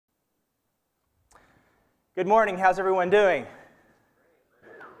Good morning. How's everyone doing?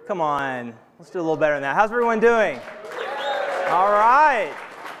 Come on. Let's do a little better than that. How's everyone doing? All right.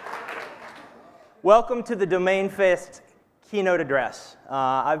 Welcome to the DomainFest keynote address.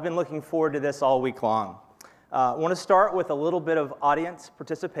 I've been looking forward to this all week long. I want to start with a little bit of audience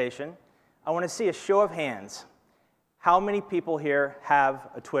participation. I want to see a show of hands. How many people here have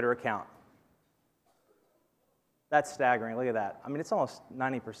a Twitter account? That's staggering. Look at that. I mean, it's almost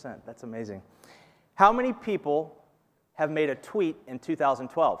 90%. That's amazing. How many people have made a tweet in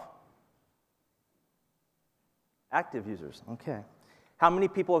 2012? Active users, okay. How many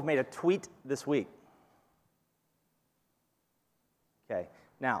people have made a tweet this week? Okay,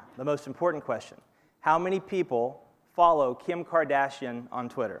 now, the most important question. How many people follow Kim Kardashian on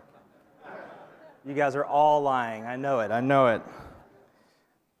Twitter? You guys are all lying. I know it, I know it.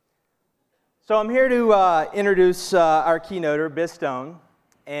 So I'm here to introduce our keynoter, Biz Stone.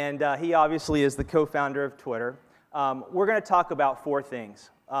 And he obviously is the co-founder of Twitter. We're going to talk about four things.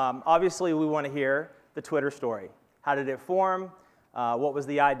 Obviously, we want to hear the Twitter story. How did it form? What was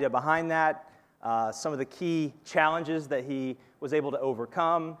the idea behind that? Some of the key challenges that he was able to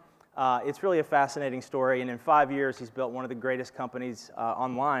overcome. It's really a fascinating story, and in 5 years, he's built one of the greatest companies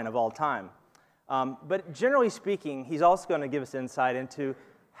online of all time. But generally speaking, he's also going to give us insight into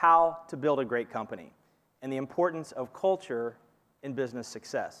how to build a great company and the importance of culture in business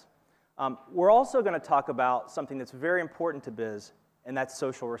success. We're also going to talk about something that's very important to Biz, and that's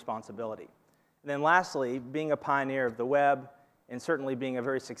social responsibility. And then lastly, being a pioneer of the web, and certainly being a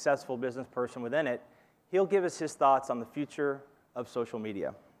very successful business person within it, he'll give us his thoughts on the future of social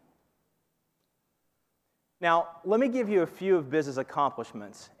media. Now, let me give you a few of Biz's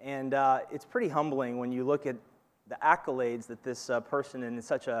accomplishments, and it's pretty humbling when you look at the accolades that this person in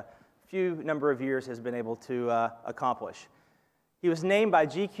such a few number of years has been able to accomplish. He was named by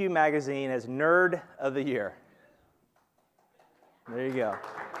GQ magazine as Nerd of the Year. There you go.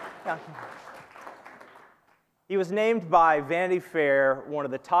 Yeah. He was named by Vanity Fair one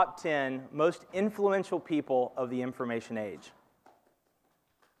of the top 10 most influential people of the information age.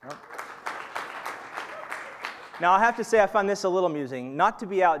 Yep. Now, I have to say I find this a little amusing. Not to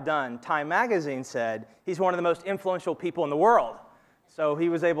be outdone, Time magazine said he's one of the most influential people in the world. So he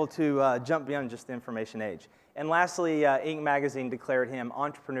was able to jump beyond just the information age. And lastly, Inc. magazine declared him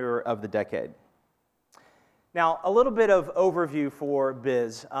Entrepreneur of the Decade. Now, a little bit of overview for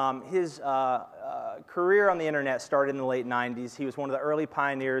Biz. His career on the internet started in the late 90s. He was one of the early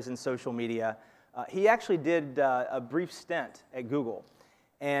pioneers in social media. He actually did a brief stint at Google.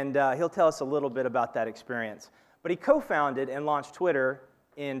 And he'll tell us a little bit about that experience. But he co-founded and launched Twitter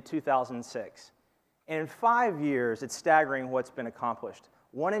in 2006. And in 5 years, it's staggering what's been accomplished.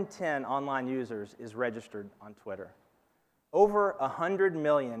 1 in 10 online users is registered on Twitter. Over 100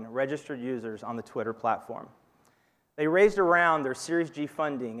 million registered users on the Twitter platform. They raised around their Series G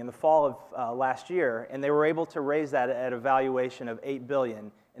funding in the fall of last year, and they were able to raise that at a valuation of $8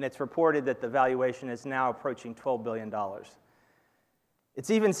 billion. And it's reported that the valuation is now approaching $12 billion.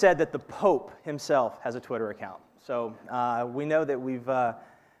 It's even said that the Pope himself has a Twitter account. So we know that we've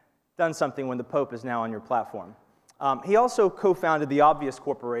done something when the Pope is now on your platform. He also co-founded the Obvious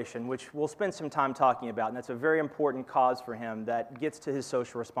Corporation, which we'll spend some time talking about, and that's a very important cause for him that gets to his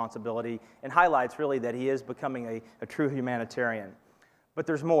social responsibility and highlights really that he is becoming a true humanitarian. But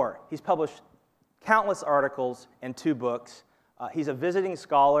there's more. He's published countless articles and 2 books. He's a visiting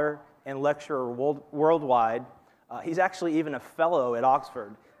scholar and lecturer worldwide. He's actually even a fellow at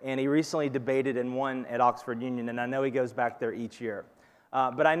Oxford, and he recently debated and won at Oxford Union, and I know he goes back there each year.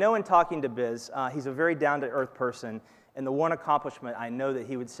 But I know in talking to Biz, he's a very down-to-earth person, and the one accomplishment I know that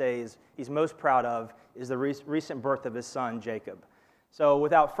he would say he's most proud of is the recent birth of his son, Jacob. So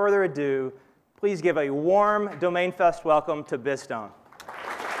without further ado, please give a warm DomainFest welcome to Biz Stone.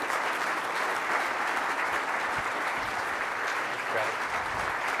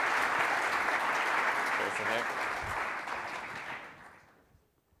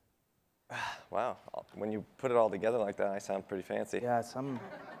 Wow, when you put it all together like that, I sound pretty fancy. Yeah, it's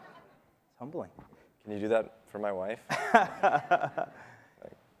humbling. Can you do that for my wife?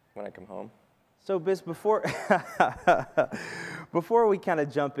 Like, when I come home? So Biz, before we kind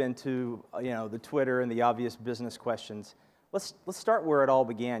of jump into the Twitter and the obvious business questions, let's start where it all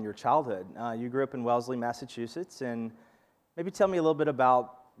began, your childhood. You grew up in Wellesley, Massachusetts, and maybe tell me a little bit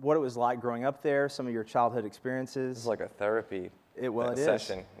about what it was like growing up there, some of your childhood experiences. It's like a therapy It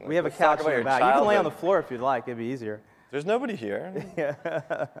session. is. We have a couch in the back. You can lay on the floor if you'd like. It'd be easier. There's nobody here.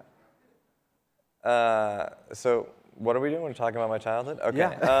 Yeah. So what are we doing? We're talking about my childhood? Okay.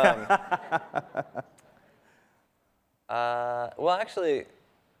 Yeah. Well, actually,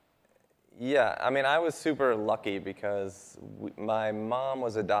 Yeah, I mean, I was super lucky because my mom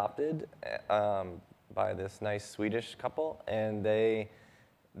was adopted by this nice Swedish couple, and they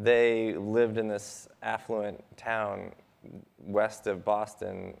lived in this affluent town west of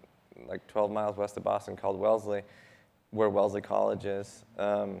Boston, like 12 miles west of Boston, called Wellesley, where Wellesley College is.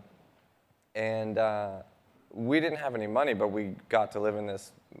 And we didn't have any money, but we got to live in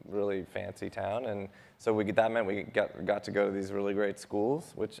this really fancy town, and so that meant we got to go to these really great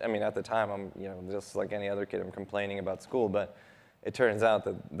schools. Which, I mean, at the time, I'm just like any other kid, I'm complaining about school, but it turns out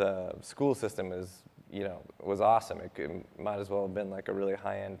that the school system was awesome. It might as well have been like a really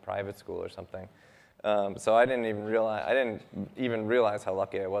high-end private school or something. So I didn't even realize how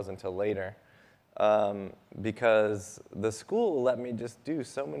lucky I was until later. Because the school let me just do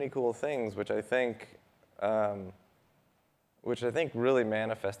so many cool things, which I think really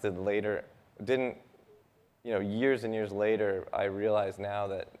manifested later. Years and years later, I realize now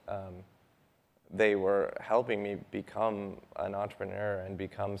that they were helping me become an entrepreneur and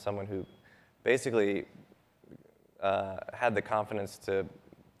become someone who basically had the confidence to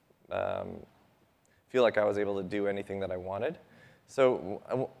feel like I was able to do anything that I wanted. So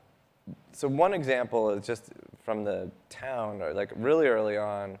one example is just from the town, or like really early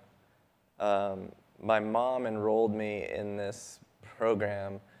on, my mom enrolled me in this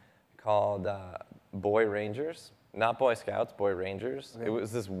program called Boy Rangers. Not Boy Scouts, Boy Rangers. Okay. It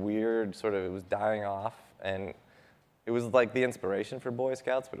was this weird it was dying off, and it was like the inspiration for Boy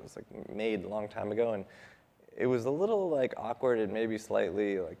Scouts, but it was like made a long time ago, and it was a little like awkward and maybe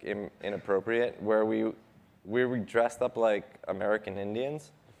slightly like inappropriate, where we were dressed up like American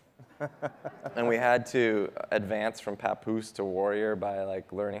Indians. And we had to advance from papoose to warrior by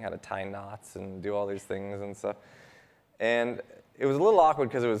like learning how to tie knots and do all these things and stuff. And it was a little awkward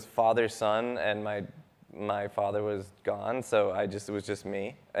because it was father-son, and my father was gone, so it was just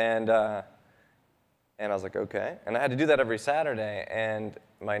me. And I was like, okay. And I had to do that every Saturday, and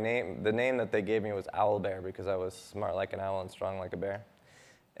the name that they gave me was Owlbear, because I was smart like an owl and strong like a bear.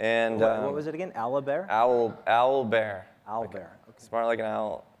 And what was it again? Owlbear? Owlbear. Owlbear. Okay. Smart like an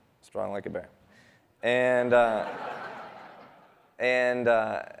owl, strong like a bear. And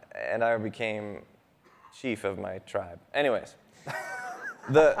I became chief of my tribe. Anyways,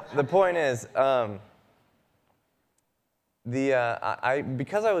 the point is,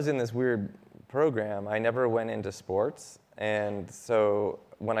 because I was in this weird program, I never went into sports, and so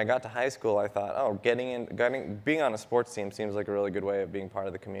when I got to high school, I thought, oh, being on a sports team seems like a really good way of being part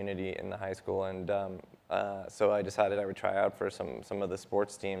of the community in the high school, and so I decided I would try out for some of the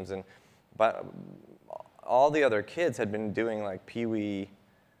sports teams, but all the other kids had been doing like pee-wee,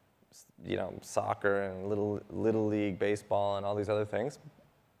 soccer and little league baseball and all these other things.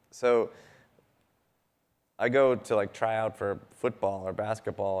 So I go to like try out for football or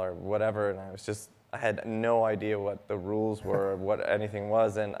basketball or whatever, and I had no idea what the rules were or what anything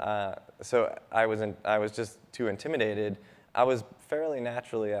was, and so I was just too intimidated. I was fairly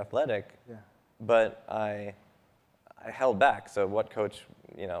naturally athletic, yeah, but I held back. So what coach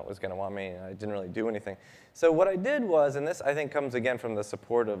was going to want me, and I didn't really do anything. So what I did was, and this I think comes again from the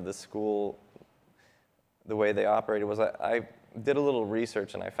support of the school, the way they operated, was I did a little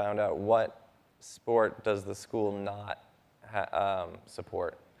research, and I found out what sport does the school not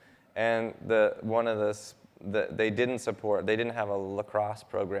support. And they didn't have a lacrosse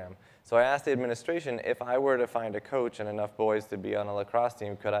program. So I asked the administration, if I were to find a coach and enough boys to be on a lacrosse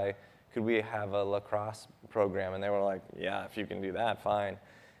team, could we have a lacrosse program? And they were like, yeah, if you can do that, fine.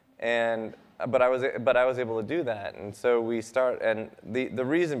 But I was able to do that. And so the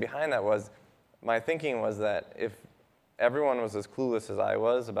reason behind that was, my thinking was that if everyone was as clueless as I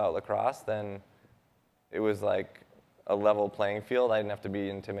was about lacrosse, then it was like a level playing field. I didn't have to be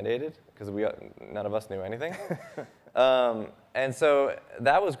intimidated, because none of us knew anything. And so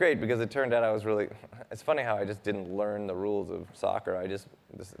that was great, because it turned out it's funny how I just didn't learn the rules of soccer. I just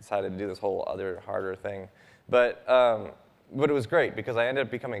decided to do this whole other harder thing. But it was great, because I ended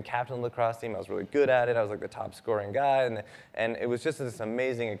up becoming captain of the lacrosse team. I was really good at it. I was like the top scoring guy. And it was just this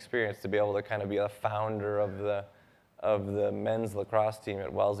amazing experience to be able to kind of be a founder of the men's lacrosse team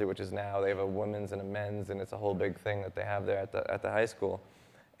at Wellesley, which is now, they have a women's and a men's, and it's a whole big thing that they have there at the high school.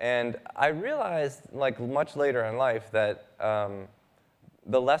 And I realized, like much later in life, that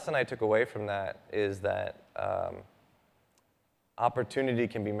the lesson I took away from that is that opportunity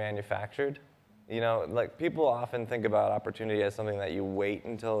can be manufactured. Like people often think about opportunity as something that you wait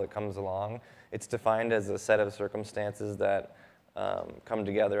until it comes along. It's defined as a set of circumstances that come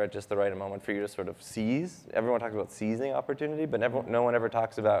together at just the right moment for you to sort of seize. Everyone talks about seizing opportunity, but no one ever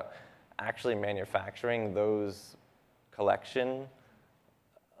talks about actually manufacturing those collection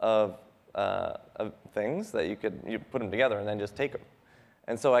of of things that you put them together and then just take them.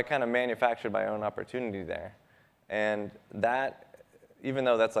 And so I kind of manufactured my own opportunity there. And that, even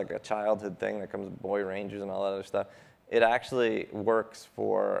though that's like a childhood thing that comes with Boy Rangers and all that other stuff, it actually works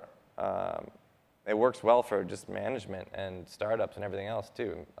for, it works well for just management and startups and everything else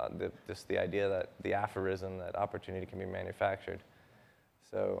too. Just the idea that the aphorism that opportunity can be manufactured.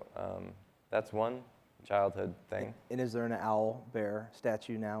 So that's one childhood thing. And is there an owl bear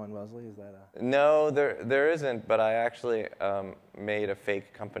statue now in Wellesley? Is that a... No, there isn't, but I actually made a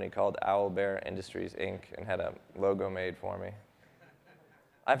fake company called Owl Bear Industries, Inc. and had a logo made for me.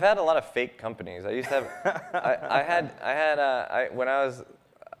 I've had a lot of fake companies. I used to have,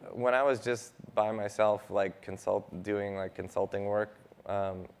 when I was just by myself, like doing like consulting work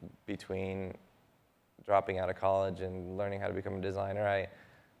between dropping out of college and learning how to become a designer,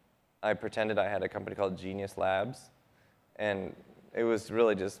 I pretended I had a company called Genius Labs, and it was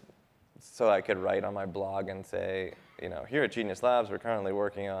really just so I could write on my blog and say, you know, here at Genius Labs, we're currently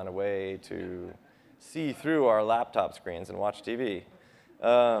working on a way to see through our laptop screens and watch TV.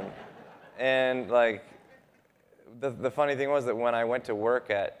 And like, the funny thing was that when I went to work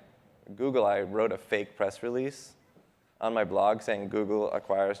at Google, I wrote a fake press release on my blog saying Google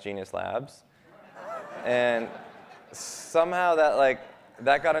acquires Genius Labs, and somehow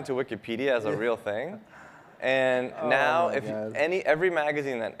that got into Wikipedia as a real thing. And now, every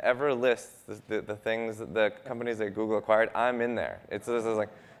magazine that ever lists the things, the companies that Google acquired, I'm in there. It's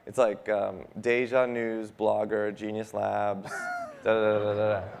like Deja News, Blogger, Genius Labs, da da da da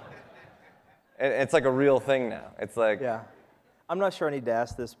da. And it's like a real thing now. It's like, yeah. I'm not sure I need to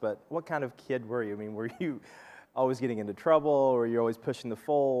ask this, but what kind of kid were you? I mean, were you always getting into trouble? Were you always pushing the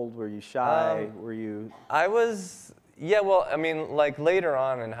fold? Were you shy? Were you? I was. Yeah, well, I mean, like later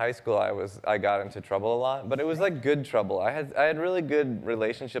on in high school, I got into trouble a lot, but it was like good trouble. I had really good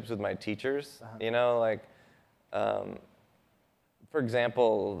relationships with my teachers. You know, like, for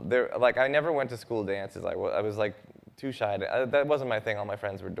example, I never went to school dances. I was like too shy. That wasn't my thing. All my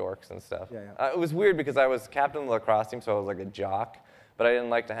friends were dorks and stuff. Yeah. It was weird because I was captain of the lacrosse team, so I was like a jock, but I didn't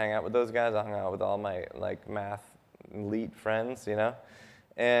like to hang out with those guys. I hung out with all my like math elite friends, you know,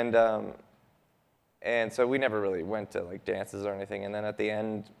 and so we never really went to like dances or anything. And then at the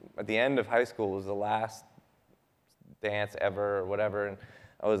end of high school was the last dance ever or whatever. And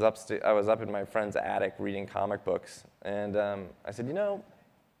I was up in my friend's attic reading comic books. And I said, you know,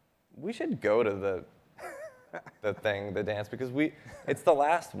 we should go to the dance because it's the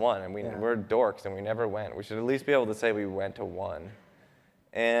last one and we're dorks and we never went. We should at least be able to say we went to one.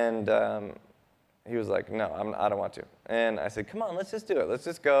 And he was like, no, I don't want to. And I said, come on, let's just do it. Let's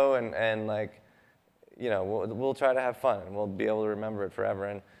just go and like, you know, we'll try to have fun, and we'll be able to remember it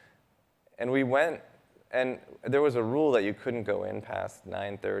forever. And we went, and there was a rule that you couldn't go in past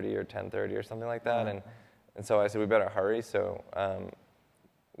 9:30 or 10:30 or something like that. And so I said, we better hurry. So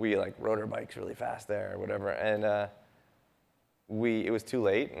we like rode our bikes really fast there or whatever. And it was too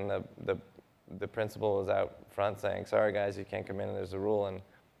late, and the principal was out front saying, sorry guys, you can't come in, and there's a rule.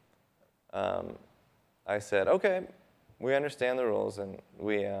 And I said, okay, we understand the rules, and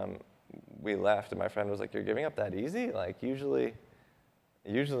we left, and my friend was like, you're giving up that easy? Like, usually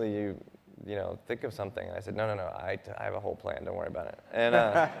you know, think of something. And I said, no, I have a whole plan, don't worry about it. And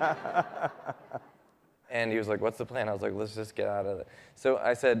and he was like, what's the plan? I was like, let's just get out of it. So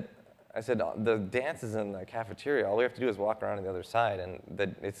I said, the dance is in the cafeteria. All we have to do is walk around on the other side, and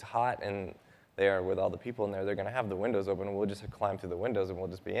it's hot in there with all the people in there. They're gonna have the windows open, and we'll just climb through the windows, and we'll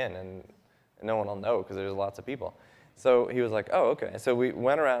just be in, and no one will know because there's lots of people. So he was like, oh, okay. So we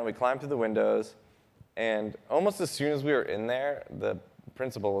went around, we climbed through the windows, and almost as soon as we were in there, the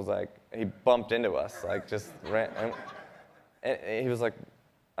principal was like, he bumped into us, like just ran, and he was like,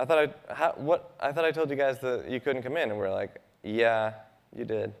 I thought I told you guys that you couldn't come in, and we're like, yeah, you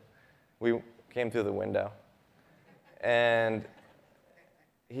did. We came through the window, and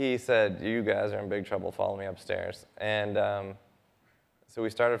he said, you guys are in big trouble, follow me upstairs. And so we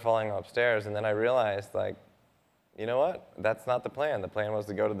started following him upstairs, and then I realized, like, you know what? That's not the plan. The plan was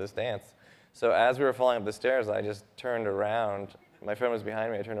to go to this dance. So as we were falling up the stairs, I just turned around. My friend was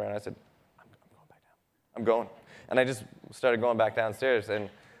behind me. I turned around and I said, I'm going back down. I'm going. And I just started going back downstairs. And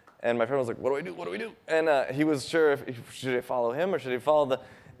my friend was like, what do I do? What do we do? And he was sure should I follow him or should he follow the...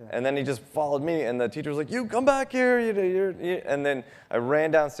 And then he just followed me. And the teacher was like, you come back here. And then I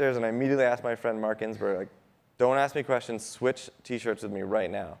ran downstairs and I immediately asked my friend Mark Insberg, like, don't ask me questions. Switch T-shirts with me right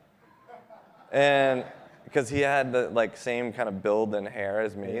now. And... because he had the like same kind of build and hair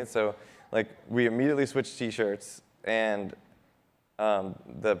as me, and so like we immediately switched T-shirts, and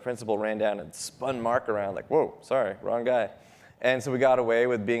the principal ran down and spun Mark around like, whoa, sorry, wrong guy, And so we got away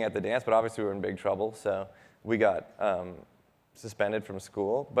with being at the dance, but obviously we were in big trouble, so we got suspended from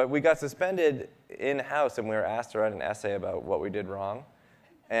school. But we got suspended in-house, and we were asked to write an essay about what we did wrong.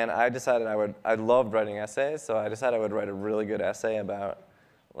 And I decided I loved writing essays, so I decided I would write a really good essay about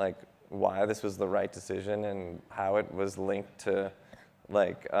like why this was the right decision and how it was linked to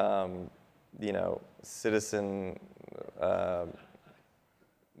like, you know, citizen,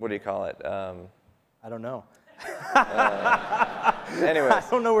 what do you call it? I don't know. Anyways. I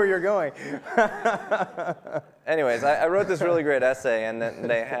don't know where you're going. Anyways, I wrote this really great essay, and then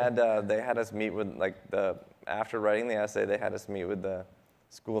they had us meet with, like, after writing the essay, they had us meet with the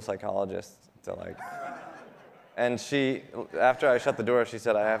school psychologist to, like, and she, after I shut the door, she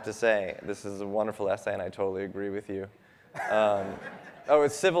said, I have to say, this is a wonderful essay, and I totally agree with you. Oh,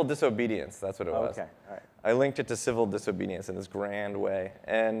 it's civil disobedience, that's what it was. Okay, all right. I linked it to civil disobedience in this grand way,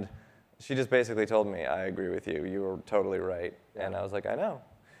 and she just basically told me, I agree with you, you were totally right. Yeah. And I was like, I know.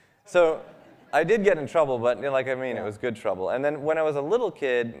 So I did get in trouble, but like I mean, it was good trouble. And then when I was a little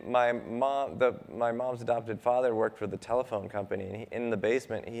kid, my mom's adopted father worked for the telephone company, and in the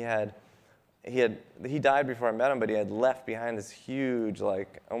basement he died before I met him, but he had left behind this huge,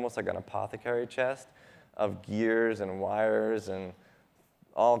 like almost like an apothecary chest of gears and wires and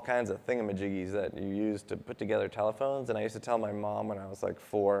all kinds of thingamajiggies that you use to put together telephones. And I used to tell my mom when I was like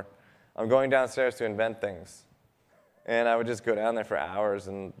 4, I'm going downstairs to invent things. And I would just go down there for hours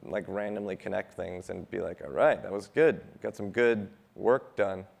and like randomly connect things and be like, all right, that was good. Got some good work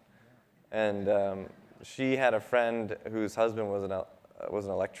done. And she had a friend whose husband was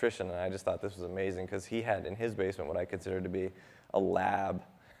an electrician, and I just thought this was amazing because he had in his basement what I considered to be a lab.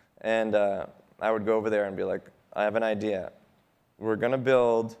 And I would go over there and be like, I have an idea. We're going to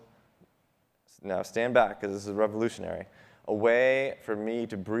build, now stand back because this is revolutionary, a way for me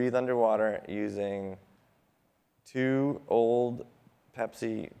to breathe underwater using 2 old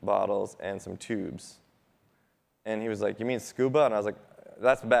Pepsi bottles and some tubes. And he was like, you mean scuba? And I was like,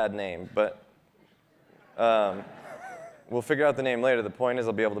 that's a bad name, but we'll figure out the name later. The point is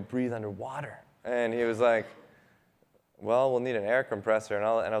I'll be able to breathe underwater. And he was like, well, we'll need an air compressor and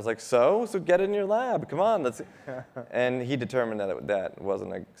all that. And I was like, so get it in your lab, come on. And he determined that that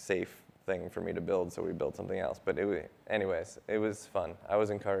wasn't a safe thing for me to build, so we built something else. But anyways, it was fun. I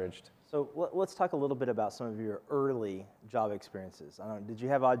was encouraged. So let's talk a little bit about some of your early job experiences. Did you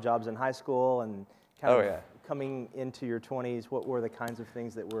have odd jobs in high school and kind of coming into your 20s? What were the kinds of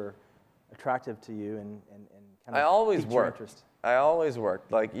things that were attractive to you and kind of piqued your interest? I always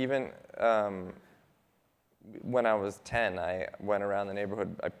worked. Like even when I was 10, I went around the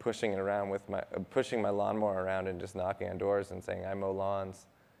neighborhood pushing my lawnmower around and just knocking on doors and saying, I mow lawns,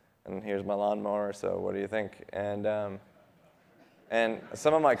 and here's my lawnmower, so what do you think? And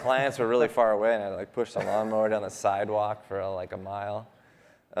some of my clients were really far away, and I like pushed the lawnmower down the sidewalk for like a mile.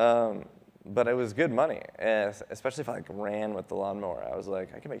 But it was good money, especially if I like ran with the lawnmower. I was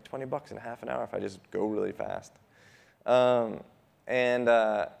like, I can make $20 in half an hour if I just go really fast. So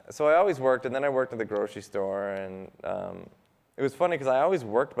I always worked, and then I worked at the grocery store, and it was funny because I always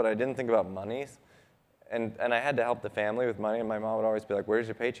worked, but I didn't think about money, and I had to help the family with money, and my mom would always be like, where's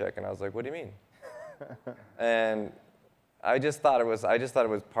your paycheck? And I was like, what do you mean? And I just thought it was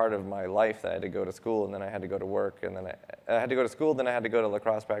part of my life that I had to go to school, and then I had to go to work, and then I had to go to school, then I had to go to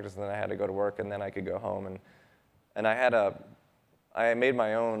lacrosse practice, and then I had to go to work, and then I could go home, and I made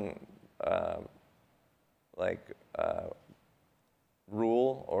my own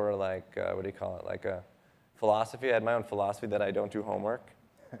rule, or like what do you call it, like a philosophy. I had my own philosophy that I don't do homework,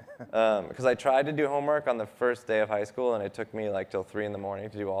 because I tried to do homework on the first day of high school, and it took me like till 3 in the morning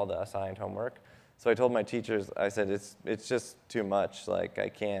to do all the assigned homework. So I told my teachers, I said, it's just too much, like I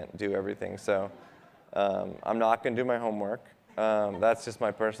can't do everything, so I'm not going to do my homework. That's just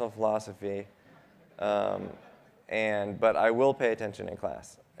my personal philosophy, but I will pay attention in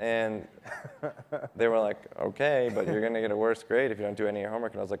class. And they were like, okay, but you're going to get a worse grade if you don't do any of your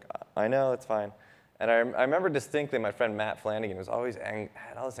homework. And I was like, I know, it's fine. And I remember distinctly my friend Matt Flanagan was always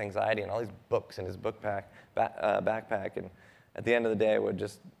had all this anxiety and all these books in his backpack. And at the end of the day, I would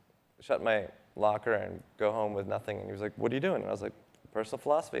just shut my locker and go home with nothing. And he was like, what are you doing? And I was like, personal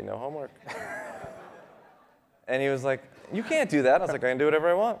philosophy, no homework. And he was like, you can't do that. I was like, I can do whatever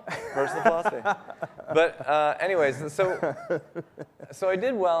I want. Personal philosophy. But anyways, so I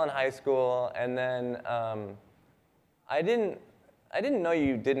did well in high school, and then I didn't know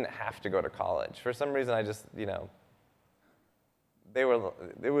you didn't have to go to college. For some reason, I just, it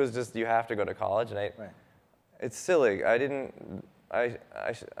was just you have to go to college, and it's silly. I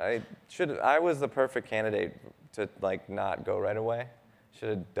was the perfect candidate to like not go right away. Should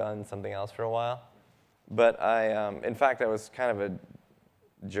have done something else for a while. But in fact, I was kind of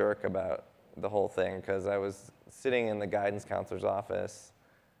a jerk about the whole thing because I was sitting in the guidance counselor's office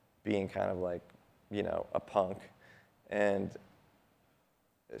being kind of like, you know, a punk. And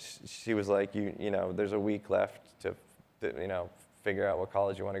she was like, you know, there's a week left to, you know, figure out what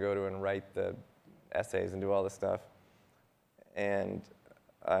college you want to go to and write the essays and do all this stuff. And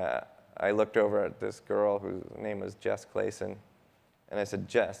I looked over at this girl whose name was Jess Clayson, and I said,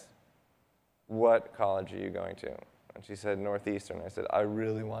 Jess, what college are you going to? And she said, Northeastern. I said, I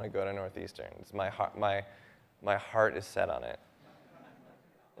really want to go to Northeastern. It's my heart is set on it,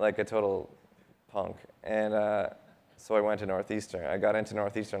 like a total punk. And so I went to Northeastern. I got into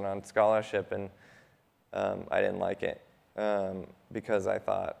Northeastern on scholarship, and I didn't like it because I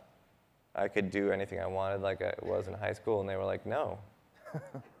thought I could do anything I wanted like I was in high school, and they were like, no.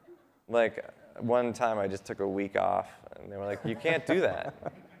 Like, one time I just took a week off, and they were like, you can't do that.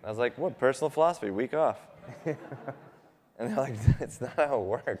 I was like, what, personal philosophy, week off? And they're like, it's not how it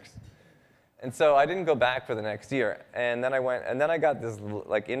works. And so I didn't go back for the next year. And then I went, and then I got this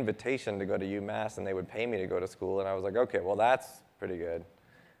like invitation to go to UMass, and they would pay me to go to school. And I was like, okay, well, that's pretty good.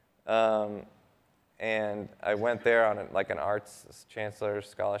 And I went there on like an arts chancellor's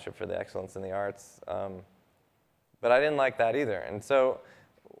scholarship for the excellence in the arts. But I didn't like that either. And so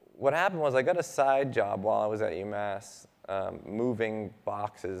what happened was I got a side job while I was at UMass, moving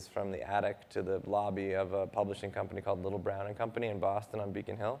boxes from the attic to the lobby of a publishing company called Little Brown & Company in Boston on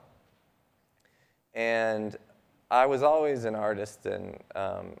Beacon Hill. And I was always an artist in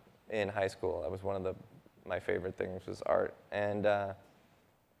high school. That was one of my favorite things was art. And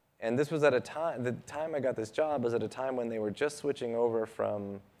this was at a time, the time I got this job was at a time when they were just switching over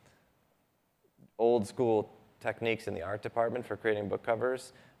from old school techniques in the art department for creating book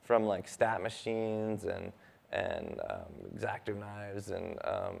covers, from like stat machines and X-Acto knives and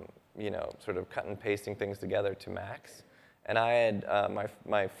you know, sort of cut and pasting things together to Macs. And I had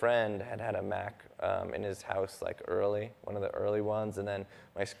my friend had a Mac in his house like early, one of the early ones, and then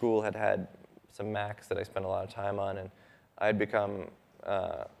my school had some Macs that I spent a lot of time on, and I had become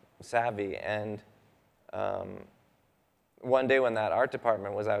savvy. And one day when that art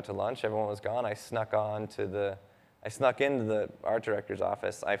department was out to lunch, everyone was gone. I snuck into the art director's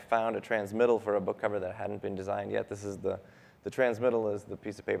office. I found a transmittal for a book cover that hadn't been designed yet. This is the transmittal is the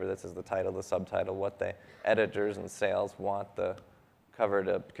piece of paper that says the title, the subtitle, what the editors and sales want the cover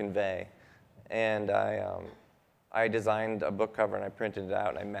to convey. And I designed a book cover, and I printed it out,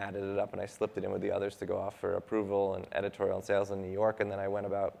 and I matted it up, and I slipped it in with the others to go off for approval and editorial and sales in New York. And then I went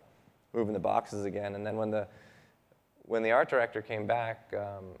about moving the boxes again. And then when the art director came back,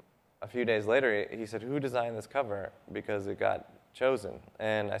 a few days later, he said, who designed this cover? Because it got chosen.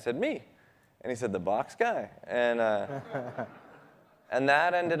 And I said, me. And he said, the box guy. And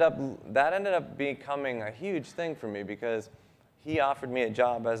that ended up becoming a huge thing for me because he offered me a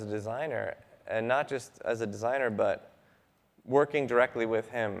job as a designer, and not just as a designer, but working directly with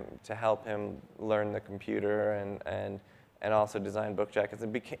him to help him learn the computer and also design book jackets.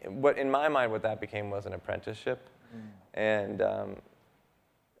 It became, in my mind, what that became was an apprenticeship. And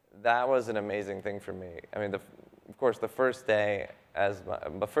that was an amazing thing for me. I mean, of course, the first day,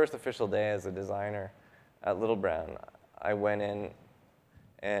 the first official day as a designer at Little Brown, I went in,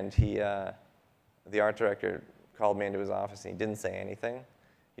 and the art director called me into his office, and he didn't say anything.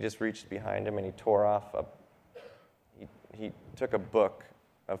 He just reached behind him, and he tore off he took a book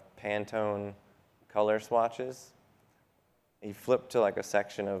of Pantone color swatches. He flipped to like a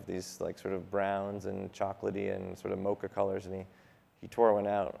section of these like sort of browns and chocolatey and sort of mocha colors, and he tore one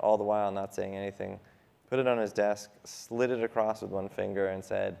out, all the while not saying anything, put it on his desk, slid it across with one finger, and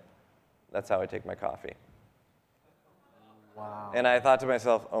said, that's how I take my coffee. Wow. And I thought to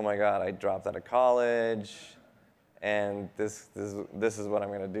myself, oh my God, I dropped out of college, and this is what I'm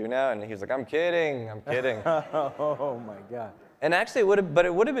going to do now. And he was like, I'm kidding. Oh my God. And actually, it would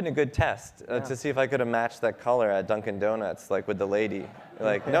have been a good test to see if I could have matched that color at Dunkin' Donuts, like with the lady.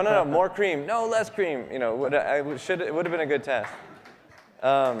 Like, no, more cream, no, less cream. You know, it would have been a good test.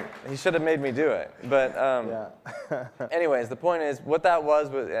 He should have made me do it. But anyways, the point is, what that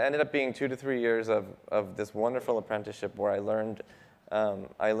was it ended up being 2 to 3 years of this wonderful apprenticeship where I learned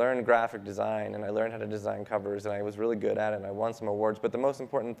graphic design, and I learned how to design covers, and I was really good at it, and I won some awards. But the most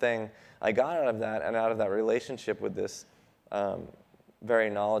important thing I got out of that, and out of that relationship with this very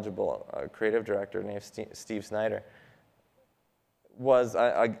knowledgeable creative director named Steve Snyder, was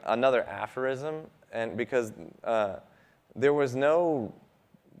another aphorism. And because there was no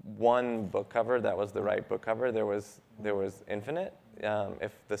one book cover that was the right book cover, there was infinite.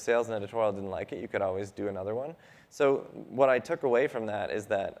 If the sales and editorial didn't like it, you could always do another one. So what I took away from that is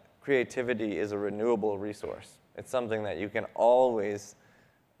that creativity is a renewable resource. It's something that you can always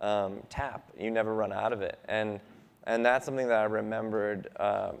tap. You never run out of it. And that's something that I remembered,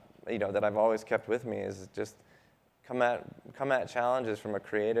 that I've always kept with me, is just come at challenges from a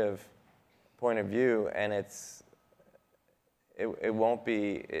creative point of view, and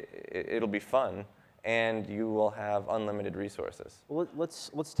it'll be fun, and you will have unlimited resources. Well,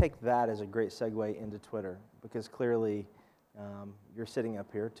 let's take that as a great segue into Twitter, because clearly you're sitting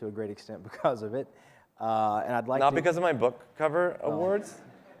up here to a great extent because of it. And I'd like Not because of my book cover awards.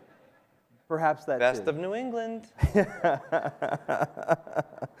 Perhaps that Best too. of New England.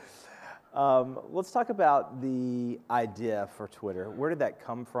 Let's talk about the idea for Twitter. Where did that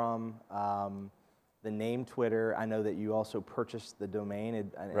come from? The name Twitter. I know that you also purchased the domain,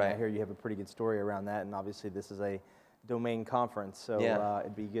 and I hear you have a pretty good story around that. And obviously, this is a domain conference, so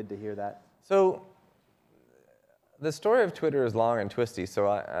it'd be good to hear that. So, the story of Twitter is long and twisty. So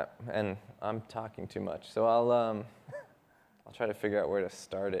and I'm talking too much. So I'll try to figure out where to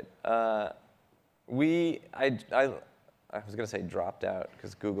start it. I was going to say dropped out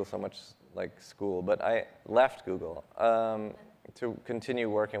because Google's so much like school, but I left Google to continue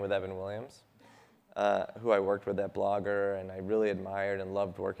working with Evan Williams, who I worked with at Blogger, and I really admired and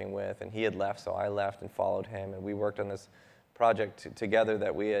loved working with. And he had left, so I left and followed him, and we worked on this project together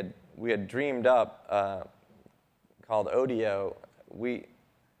that we had dreamed up called Audio.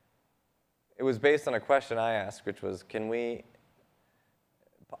 It was based on a question I asked, which was,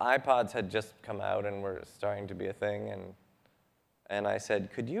 iPods had just come out and were starting to be a thing, and I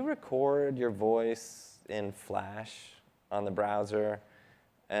said, could you record your voice in Flash on the browser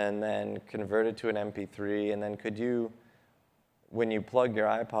and then convert it to an MP3, and then could you, when you plug your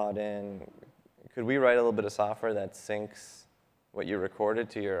iPod in, could we write a little bit of software that syncs what you recorded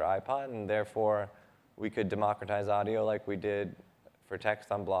to your iPod, and therefore we could democratize audio like we did for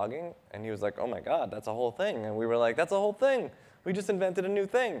text on blogging? And he was like, oh my God, that's a whole thing. And we were like, that's a whole thing. We just invented a new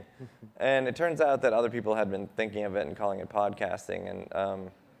thing. And it turns out that other people had been thinking of it and calling it podcasting.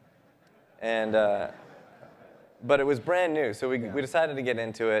 But it was brand new, so we decided to get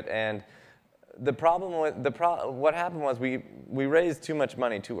into it. And the problem with what happened was we raised too much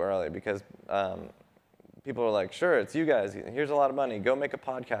money too early, because people were like, sure, it's you guys. Here's a lot of money. Go make a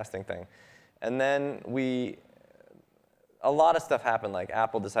podcasting thing. And then a lot of stuff happened. Like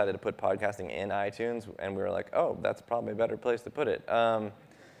Apple decided to put podcasting in iTunes, and we were like, oh, that's probably a better place to put it.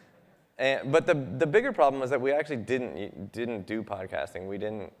 But the bigger problem was that we actually didn't do podcasting.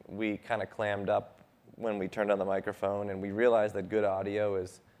 We kind of clammed up when we turned on the microphone, and we realized that good audio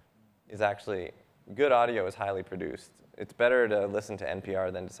is highly produced. It's better to listen to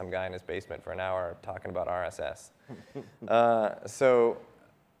NPR than to some guy in his basement for an hour talking about RSS.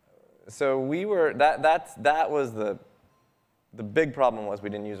 So we were that was the big problem, was we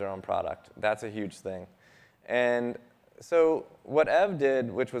didn't use our own product. That's a huge thing. And so what Ev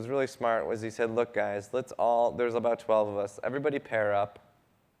did, which was really smart, was he said, look guys, there's about 12 of us, everybody pair up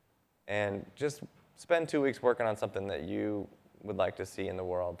and just spend 2 weeks working on something that you would like to see in the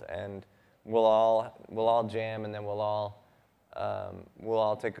world. And we'll all jam, and then we'll all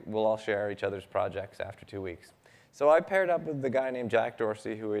share each other's projects after 2 weeks. So I paired up with the guy named Jack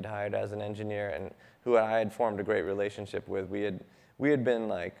Dorsey, who we'd hired as an engineer, and who I had formed a great relationship with. We had been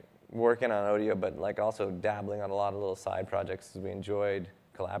like working on audio, but like also dabbling on a lot of little side projects because we enjoyed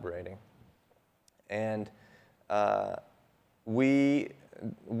collaborating. And we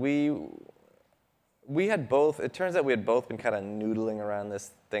had both. It turns out we had both been kind of noodling around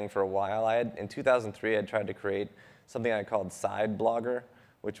this thing for a while. In 2003, I had tried to create something I called Side Blogger,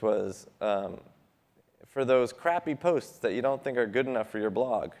 which was for those crappy posts that you don't think are good enough for your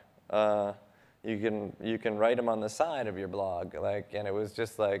blog. You can write them on the side of your blog, and it was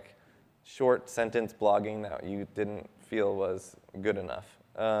just like short sentence blogging that you didn't feel was good enough.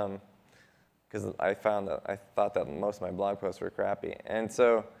 Because I thought that most of my blog posts were crappy, and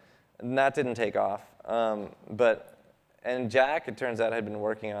that didn't take off. And Jack, it turns out, had been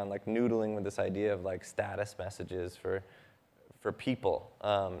working on like noodling with this idea of like status messages for people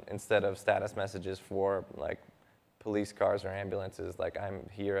instead of status messages for like police cars or ambulances. Like I'm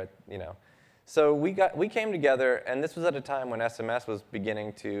here at So we came together, and this was at a time when SMS was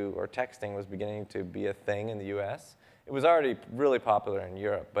beginning to, or texting was beginning to be a thing in the U.S. It was already really popular in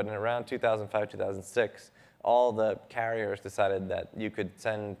Europe, but in around 2005, 2006, all the carriers decided that you could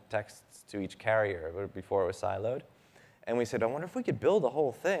send texts to each carrier before it was siloed. And we said, I wonder if we could build a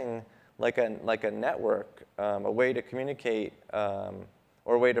whole thing like a network, a way to communicate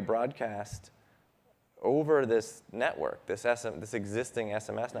or a way to broadcast over this network, this existing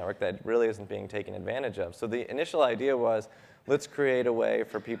SMS network that really isn't being taken advantage of. So the initial idea was, let's create a way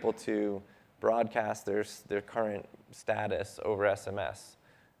for people to broadcast their current status over SMS,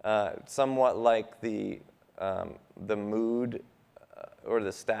 somewhat like the mood or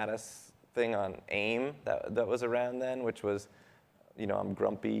the status thing on AIM that was around then, which was, you know, I'm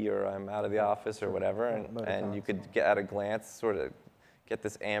grumpy or I'm out of the office or whatever, and you could get at a glance sort of get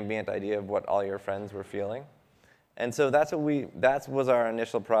this ambient idea of what all your friends were feeling. And so that was our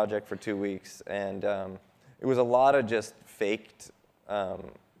initial project for 2 weeks, and it was a lot of just faked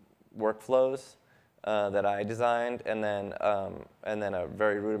workflows that I designed, and then a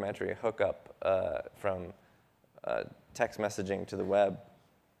very rudimentary hookup from text messaging to the web,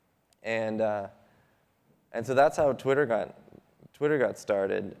 and so that's how Twitter got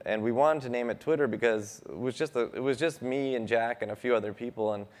started. And we wanted to name it Twitter because it was just me and Jack and a few other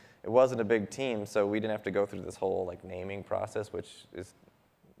people, and it wasn't a big team, so we didn't have to go through this whole like naming process, which is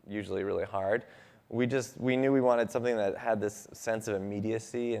usually really hard. We knew we wanted something that had this sense of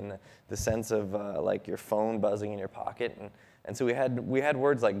immediacy and the sense of like your phone buzzing in your pocket, and so we had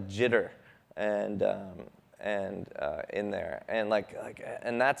words like jitter and in there, and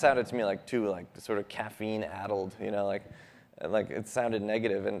that sounded to me like too like sort of caffeine addled, you know, like it sounded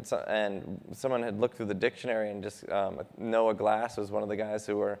negative, and someone had looked through the dictionary, and just Noah Glass was one of the guys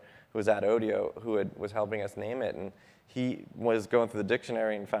who was at Odeo who was helping us name it, and he was going through the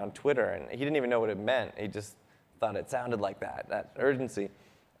dictionary and found Twitter, and he didn't even know what it meant. He just thought it sounded like that urgency.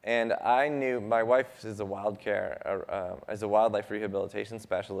 And I knew my wife is a wildlife rehabilitation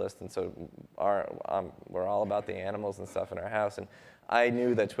specialist, and so we're all about the animals and stuff in our house. And I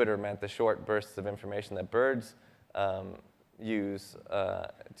knew that Twitter meant the short bursts of information that birds use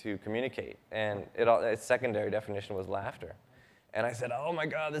to communicate, and its secondary definition was laughter. And I said, oh my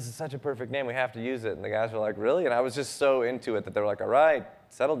God, this is such a perfect name, we have to use it. And the guys were like, really? And I was just so into it that they were like, all right,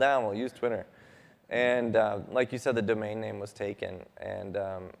 settle down, we'll use Twitter. And like you said, the domain name was taken, and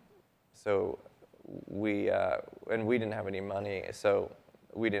so we didn't have any money, so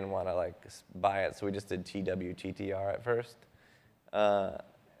we didn't want to like buy it, so we just did TWTTR at first.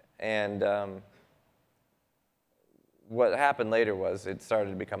 What happened later was it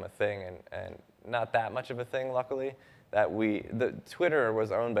started to become a thing, and not that much of a thing, luckily. The Twitter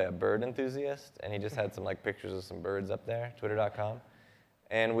was owned by a bird enthusiast, and he just had some like pictures of some birds up there, twitter.com.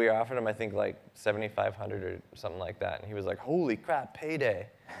 And we offered him, I think, like $7,500 or something like that, and he was like, "Holy crap, payday!"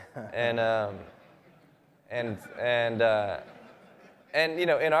 and you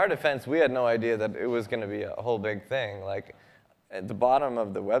know, in our defense, we had no idea that it was going to be a whole big thing. Like at the bottom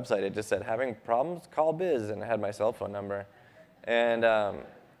of the website, it just said, "Having problems? Call Biz," and it had my cell phone number, and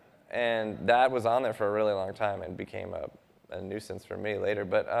that was on there for a really long time and became a nuisance for me later.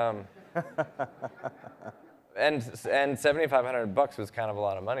 But and $7,500 was kind of a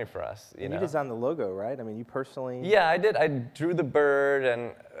lot of money for us. You know? You designed the logo, right? I mean, you personally. Yeah, I did. I drew the bird,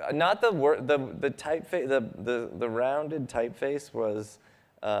 and not the typeface. The rounded typeface was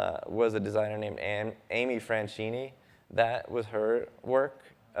a designer named Amy Franchini. That was her work.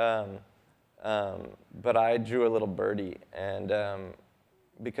 But I drew a little birdie, and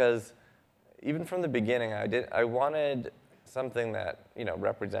because even from the beginning, I wanted something that, you know,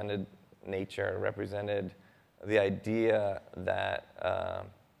 represented nature, represented the idea that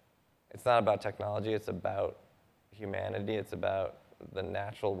it's not about technology, it's about humanity, it's about the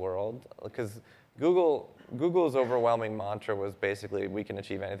natural world. Because Google's overwhelming mantra was basically, we can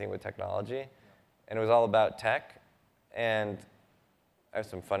achieve anything with technology, and it was all about tech. And I have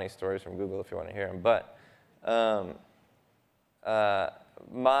some funny stories from Google if you want to hear them, but I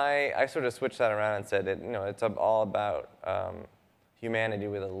sort of switched that around and said, you know, it's all about humanity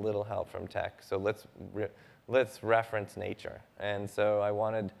with a little help from tech. So let's reference nature. And so I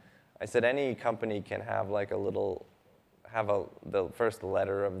said any company can have like the first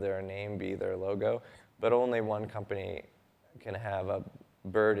letter of their name be their logo, but only one company can have a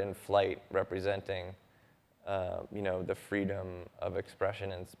bird in flight representing, you know, the freedom of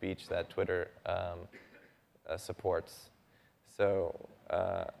expression and speech that Twitter supports. So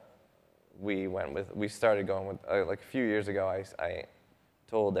we started going with, like a few years ago, I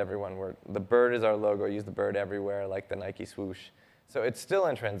told everyone the bird is our logo, use the bird everywhere, like the Nike swoosh. So it's still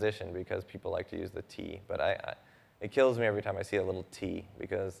in transition because people like to use the T, but it kills me every time I see a little T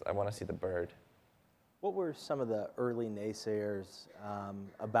because I want to see the bird. What were some of the early naysayers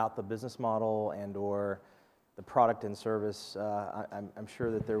about the business model and or the product and service? I'm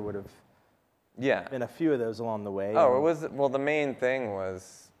sure that there would have been a few of those along the way. Oh, well, the main thing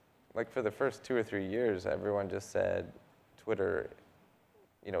was, like for the first 2 or 3 years, everyone just said Twitter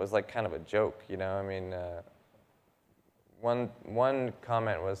you know, it was like kind of a joke, you know? I mean, one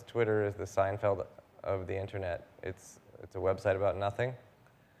comment was, Twitter is the Seinfeld of the internet. It's a website about nothing.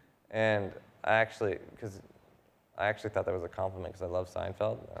 And I actually thought that was a compliment because I love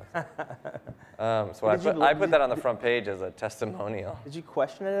Seinfeld. So I put that on the front page as a testimonial. Did you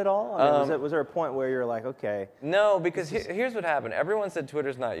question it at all? I mean, was there a point where you're like, okay? No, because here's what happened. Everyone said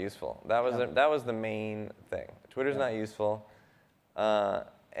Twitter's not useful. That was the main thing. Twitter's not useful.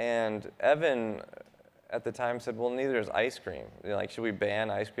 And Evan at the time said, well, neither is ice cream. You know, like, should we ban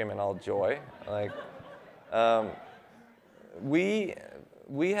ice cream in all joy? Like,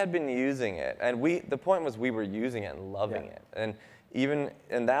 we had been using it, and the point was we were using it and loving it, and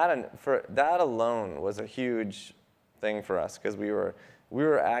that alone was a huge thing for us, because we were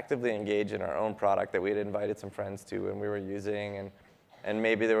actively engaged in our own product that we had invited some friends to, and we were using, and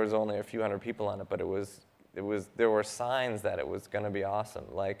maybe there was only a few hundred people on it, but there were signs that it was going to be awesome.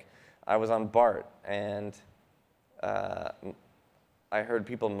 Like, I was on BART, and I heard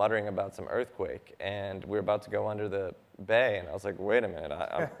people muttering about some earthquake, and we were about to go under the bay, and I was like, wait a minute,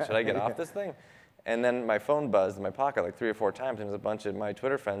 should I get off this thing? And then my phone buzzed in my pocket like 3 or 4 times, and there was a bunch of my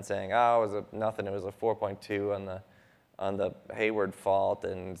Twitter friends saying, oh, it was nothing, it was a 4.2 on the Hayward fault,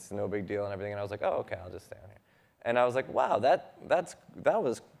 and it's no big deal and everything, and I was like, oh, okay, I'll just stay on here. And I was like, wow, that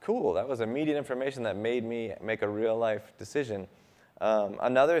was cool. That was immediate information that made me make a real life decision.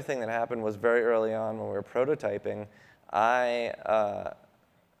 Another thing that happened was very early on when we were prototyping,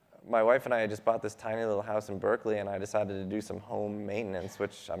 my wife and I had just bought this tiny little house in Berkeley, and I decided to do some home maintenance,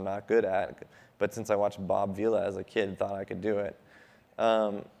 which I'm not good at, but since I watched Bob Vila as a kid, thought I could do it.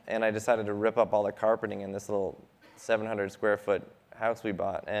 And I decided to rip up all the carpeting in this little 700 square foot house we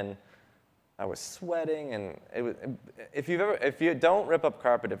bought, and I was sweating, and it was, if you don't rip up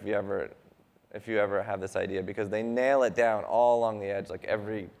carpet if you ever have this idea, because they nail it down all along the edge, like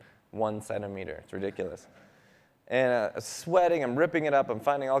every 1 centimeter. It's ridiculous. And sweating, I'm ripping it up, I'm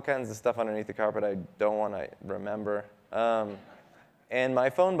finding all kinds of stuff underneath the carpet I don't want to remember. And my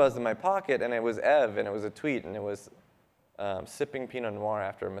phone buzzed in my pocket, and it was Ev, and it was a tweet, and it was sipping Pinot Noir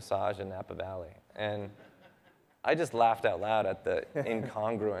after a massage in Napa Valley. And I just laughed out loud at the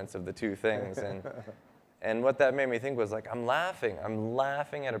incongruence of the two things. And what that made me think was, like, I'm laughing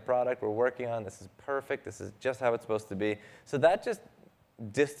at a product we're working on, this is perfect, this is just how it's supposed to be. So that just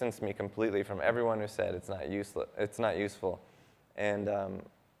distanced me completely from everyone who said it's not useful. And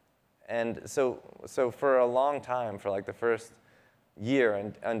so for a long time, for like the first year,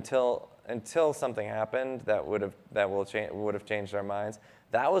 and until something happened that would have changed our minds,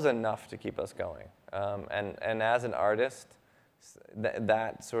 that was enough to keep us going. And as an artist,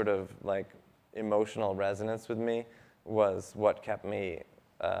 that sort of like emotional resonance with me was what kept me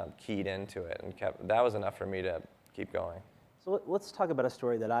keyed into it, and that was enough for me to keep going. So let's talk about a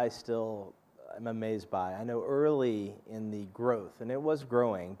story that I still am amazed by. I know early in the growth, and it was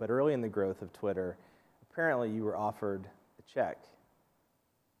growing, but early in the growth of Twitter, apparently you were offered a check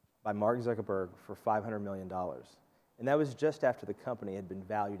by Mark Zuckerberg for $500 million. And that was just after the company had been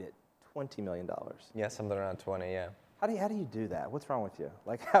valued at $20 million. Yeah, something around 20, yeah. How do you do that? What's wrong with you?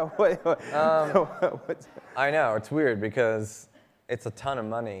 Like, I know, it's weird because it's a ton of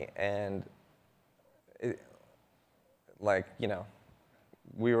money, and like, you know,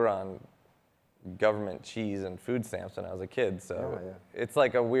 we were on government cheese and food stamps when I was a kid, so it's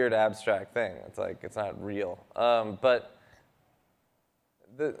like a weird abstract thing. It's like, it's not real. So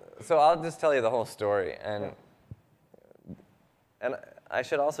I'll just tell you the whole story, and I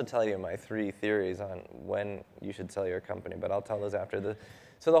should also tell you my 3 theories on when you should sell your company, but I'll tell those after.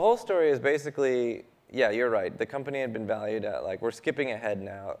 So the whole story is basically, yeah, you're right. The company had been valued at, like, we're skipping ahead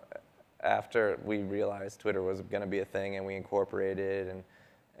now after we realized Twitter was going to be a thing, and we incorporated,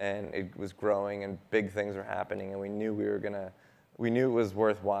 and it was growing, and big things were happening, and we knew it was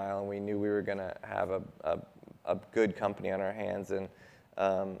worthwhile, and we knew we were going to have a good company on our hands. And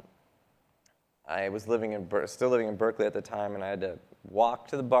I was still living in Berkeley at the time, and I had to walk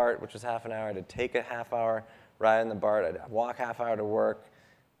to the BART, which was half an hour. I had to take a half-hour ride in the BART. I'd walk half-hour to work,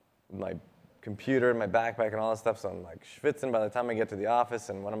 my computer, my backpack, and all this stuff. So I'm like schwitzing by the time I get to the office.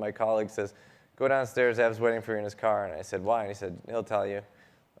 And one of my colleagues says, "Go downstairs. Ev's waiting for you in his car." And I said, "Why?" And he said, "He'll tell you."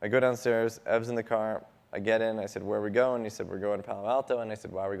 I go downstairs. Ev's in the car. I get in. I said, "Where are we going?" And he said, "We're going to Palo Alto." And I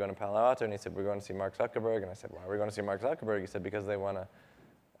said, "Why are we going to Palo Alto?" And he said, "We're going to see Mark Zuckerberg." And I said, "Why are we going to see Mark Zuckerberg?" He said, "Because they want to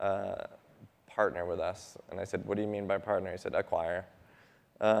partner with us." And I said, "What do you mean by partner?" He said, "Acquire."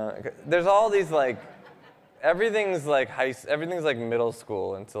 There's all these, like, everything's like middle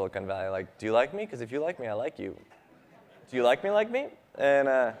school in Silicon Valley. Like, do you like me? Because if you like me, I like you. Do you like me?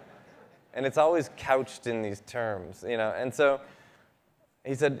 And it's always couched in these terms, you know. And so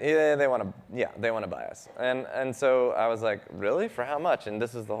He said, yeah, they want to buy us. And so I was like, really? For how much? And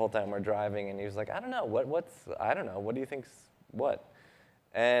this is the whole time we're driving, and he was like, I don't know, I don't know, what do you think's what?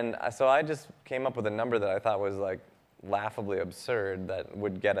 And so I just came up with a number that I thought was like laughably absurd that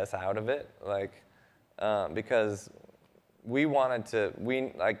would get us out of it, like, because we wanted to,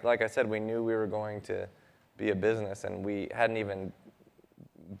 like I said, we knew we were going to be a business, and we hadn't even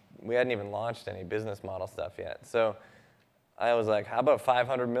launched any business model stuff yet. So I was like, how about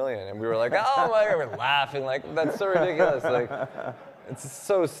 500 million? And we were like, oh my God, we're laughing, like, that's so ridiculous. Like, it's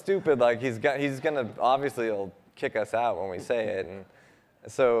so stupid. Like, he's gonna, obviously he'll kick us out when we say it. And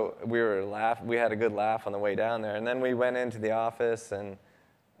so we had a good laugh on the way down there. And then we went into the office, and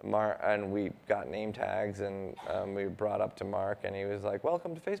we got name tags, and we brought up to Mark, and he was like,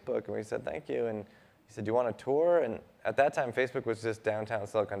 welcome to Facebook. And we said, thank you. And he said, do you want a tour? And at that time, Facebook was just downtown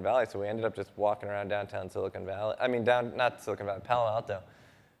Silicon Valley, so we ended up just walking around downtown Silicon Valley. I mean, not Silicon Valley, Palo Alto.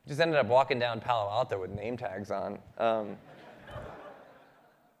 Just ended up walking down Palo Alto with name tags on. And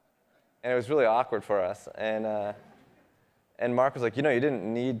it was really awkward for us. And Mark was like, you know, you didn't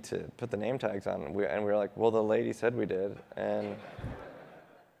need to put the name tags on. And we were like, well, the lady said we did. And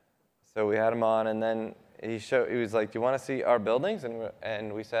so we had him on, and then he was like, do you want to see our buildings?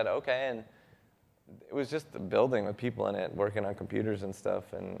 And we said, okay. And it was just a building with people in it working on computers and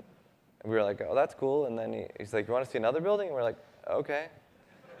stuff. And we were like, oh, that's cool. And then he's like, you want to see another building? And we're like, okay.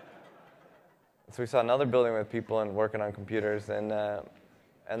 So we saw another building with people and working on computers. And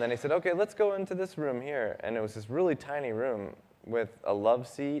then he said, okay, let's go into this room here. And it was this really tiny room with a love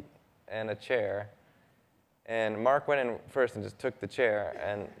seat and a chair. And Mark went in first and just took the chair,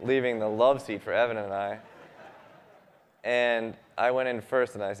 and leaving the love seat for Evan and I. And I went in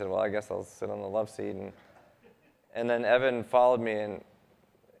first, and I said, well, I guess I'll sit on the love seat. And then Evan followed me, and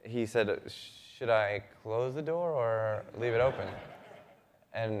he said, should I close the door or leave it open?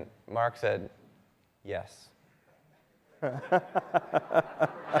 And Mark said, yes. And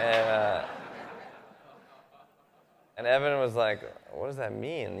Evan was like, what does that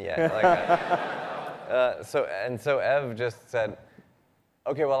mean? So Ev just said,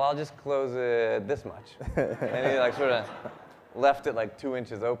 okay, well, I'll just close it this much. And he like sort of left it like 2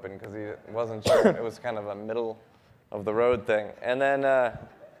 inches open because he wasn't sure. It was kind of a middle of the road thing. And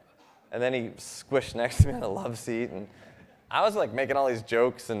then he squished next to me on the love seat, and I was like making all these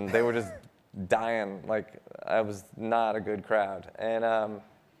jokes, and they were just dying. Like, I was not a good crowd. And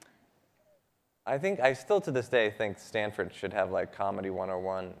I still to this day think Stanford should have like Comedy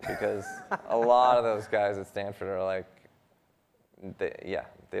 101, because a lot of those guys at Stanford are like,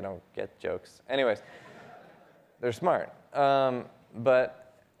 they don't get jokes. Anyways, they're smart.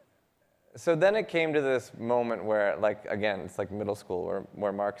 But so then it came to this moment where, like, again, it's like middle school,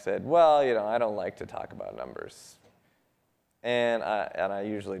 where Mark said, well, you know, I don't like to talk about numbers. And I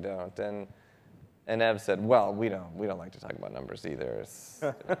usually don't. And Ev said, well, we don't like to talk about numbers either.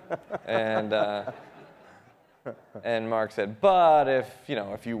 And Mark said, but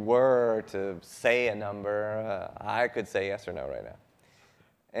if you were to say a number, I could say yes or no right now.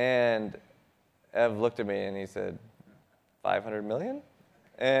 And Ev looked at me and he said, 500 million?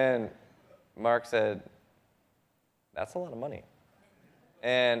 And Mark said, that's a lot of money.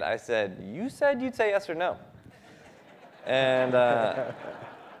 And I said, you said you'd say yes or no. And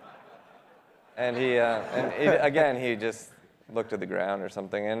he just looked at the ground or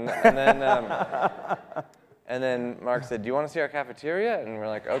something. And then Mark said, do you want to see our cafeteria? And we're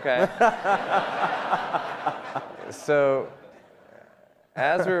like, okay. So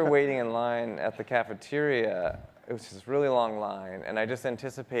as we were waiting in line at the cafeteria, it was this really long line, and I just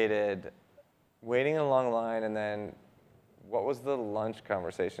anticipated waiting in a long line, and then what was the lunch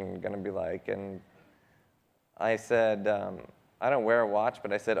conversation going to be like? And I said, I don't wear a watch,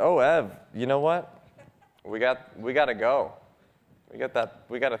 but I said, oh, Ev, you know what? We got to go. We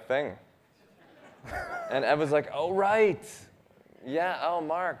got a thing. And Ev was like, oh, right. Yeah, oh,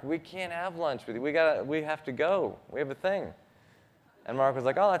 Mark, we can't have lunch with you. We have to go. We have a thing. And Mark was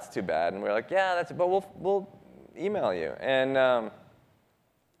like, oh, that's too bad. And we were like, yeah, but we'll email you. And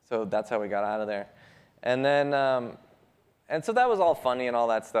so that's how we got out of there. And then, and so that was all funny and all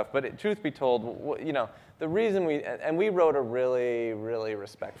that stuff. But truth be told, you know, the reason we wrote a really, really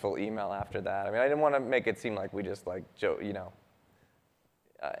respectful email after that. I mean, I didn't want to make it seem like we just like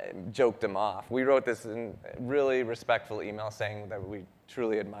joked them off. We wrote this really respectful email saying that we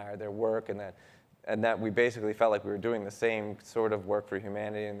truly admired their work, and that we basically felt like we were doing the same sort of work for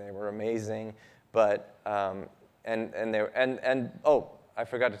humanity, and they were amazing. But oh, I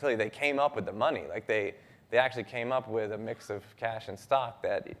forgot to tell you, they came up with the money. Like they they actually came up with a mix of cash and stock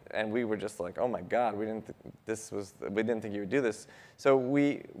and we were just like, oh my God, we didn't think you would do this. So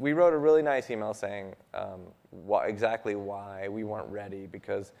we wrote a really nice email saying exactly why we weren't ready,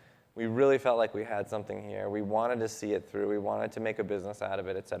 because we really felt like we had something here. We wanted to see it through. We wanted to make a business out of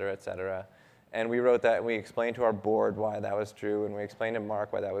it, et cetera, et cetera. And we wrote that, and we explained to our board why that was true, and we explained to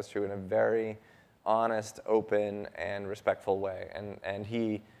Mark why that was true in a very honest, open, and respectful way.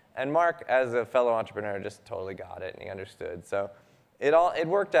 And Mark, as a fellow entrepreneur, just totally got it, and he understood. So it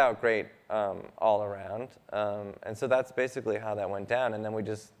worked out great all around. And so that's basically how that went down. And then we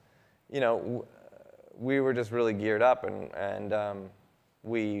just, we were just really geared up, and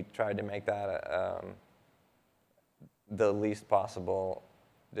we tried to make that the least possible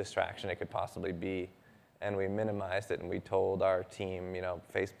distraction it could possibly be, and we minimized it, and we told our team,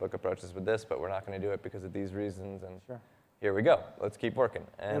 Facebook approached us with this, but we're not going to do it because of these reasons, and sure. Here we go. Let's keep working.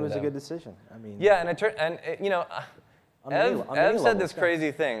 And it was a good decision. I mean, yeah, Ev said this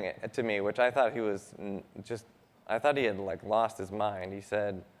crazy thing to me, which I thought he was I thought he had lost his mind. He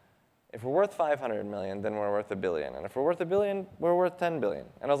said, if we're worth 500 million, then we're worth $1 billion. And if we're worth $1 billion, we're worth 10 billion.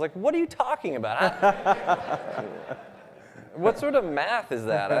 And I was like, what are you talking about? What sort of math is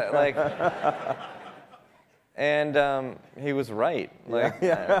that? And he was right.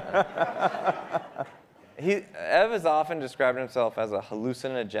 Ev has often described himself as a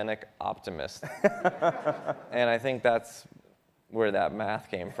hallucinogenic optimist. And I think that's where that math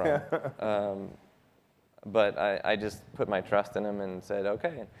came from. But I just put my trust in him and said,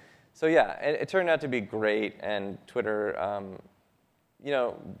 okay. So yeah, it turned out to be great, and Twitter,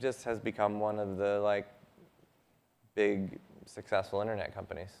 just has become one of the big successful internet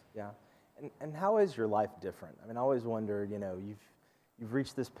companies. Yeah, and how is your life different? I mean, I always wondered, you've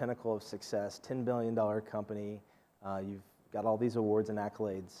reached this pinnacle of success, $10 billion company, you've got all these awards and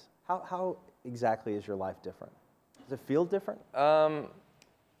accolades. How exactly is your life different? Does it feel different?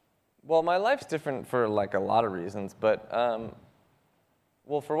 Well, my life's different for a lot of reasons, but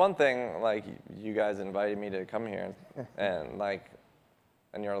well, for one thing, you guys invited me to come here, and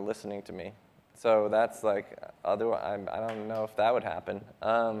you're listening to me. So that's otherwise, I don't know if that would happen.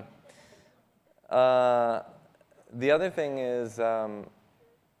 The other thing is,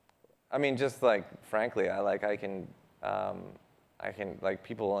 frankly, I can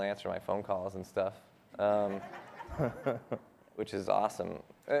people will answer my phone calls and stuff, which is awesome.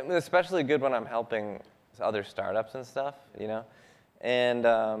 Especially good when I'm helping other startups and stuff, And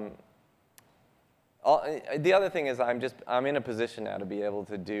the other thing is I'm in a position now to be able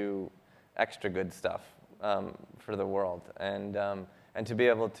to do extra good stuff for the world, and to be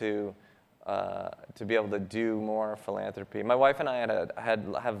able to do more philanthropy. My wife and I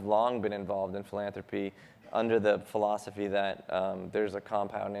have long been involved in philanthropy under the philosophy that there's a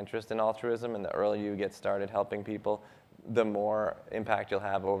compound interest in altruism, and the earlier you get started helping people, the more impact you'll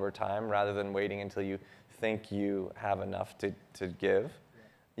have over time, rather than waiting until you think you have enough to give.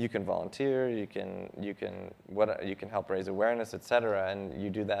 You can volunteer, you can help raise awareness, et cetera, and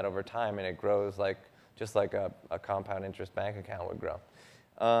you do that over time, and it grows just like a compound interest bank account would grow.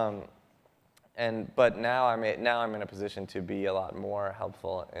 But now I'm in a position to be a lot more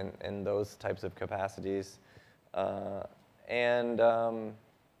helpful in those types of capacities,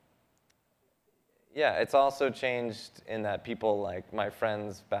 yeah, it's also changed in that people my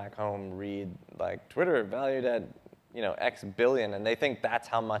friends back home read Twitter valued at X billion, and they think that's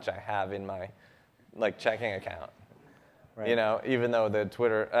how much I have in my checking account. Right. Even though the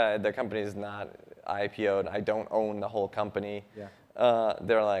the company is not IPO'd, I don't own the whole company. Yeah.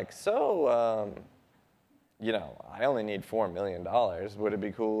 They're like, so, I only need $4 million. Would it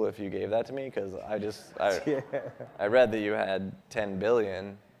be cool if you gave that to me? Because I read that you had 10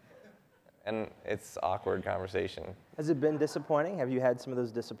 billion. And it's awkward conversation. Has it been disappointing? Have you had some of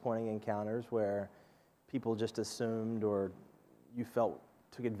those disappointing encounters where people just assumed, or you felt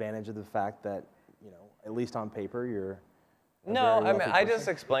took advantage of the fact that, at least on paper, you're No, I just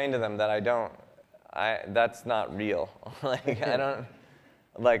explained to them that that's not real. I don't,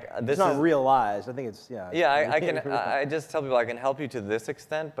 this it's not realized. I think it's, yeah. Yeah, I just tell people I can help you to this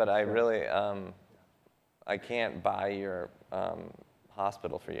extent, but I really, I can't buy your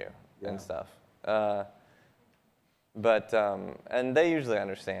hospital for you. Yeah. And stuff. And they usually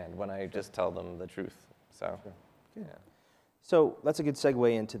understand when I just tell them the truth. So, sure. Yeah. So that's a good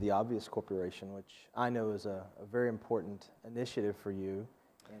segue into the Obvious Corporation, which I know is a very important initiative for you,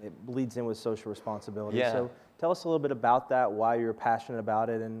 and it bleeds in with social responsibility. Yeah. So tell us a little bit about that, why you're passionate about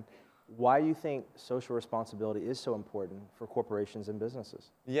it, and why you think social responsibility is so important for corporations and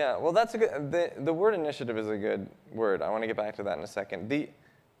businesses. Yeah, well, that's a good, the word initiative is a good word. I want to get back to that in a second.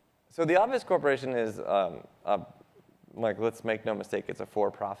 So the Obvious Corporation is, like, let's make no mistake, it's a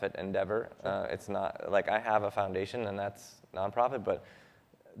for-profit endeavor. Sure. It's not, like, I have a foundation, and that's nonprofit, but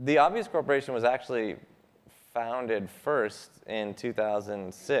the Obvious Corporation was actually founded first in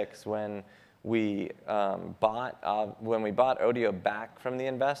 2006 when we bought Odeo back from the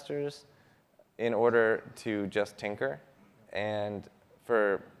investors in order to just tinker. And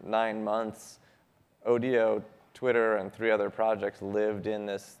for 9 months, Odeo, Twitter, and 3 other projects lived in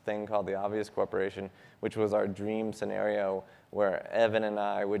this thing called the Obvious Corporation, which was our dream scenario where Evan and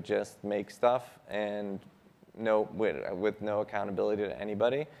I would just make stuff and with no accountability to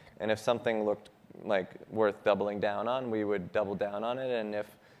anybody. And if something looked like worth doubling down on, we would double down on it. And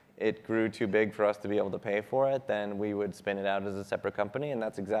if it grew too big for us to be able to pay for it, then we would spin it out as a separate company. And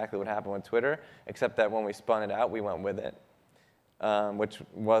that's exactly what happened with Twitter, except that when we spun it out, we went with it. Which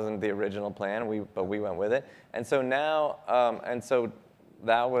wasn't the original plan, but we went with it. And so now,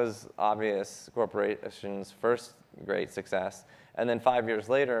 that was Obvious Corporation's first great success. And then 5 years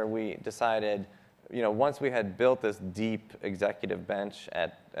later, we decided, once we had built this deep executive bench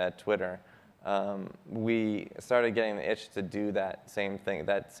at Twitter, we started getting the itch to do that same thing,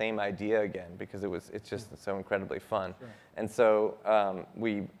 that same idea again, because it's just so incredibly fun. Sure. And so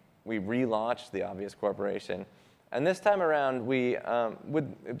we relaunched the Obvious Corporation. And this time around, we,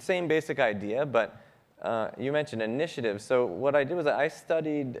 with same basic idea, but you mentioned initiatives. So what I did was I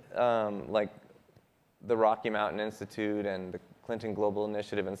studied like the Rocky Mountain Institute and the Clinton Global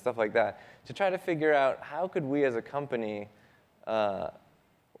Initiative and stuff like that to try to figure out how could we as a company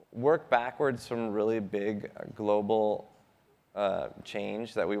work backwards from really big global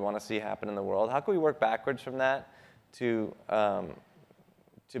change that we want to see happen in the world. How can we work backwards from that to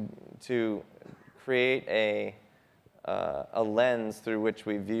create a lens through which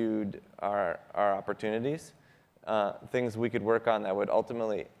we viewed our opportunities, things we could work on that would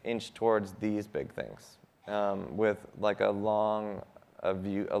ultimately inch towards these big things with like a long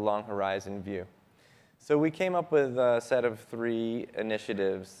horizon view. So we came up with a set of 3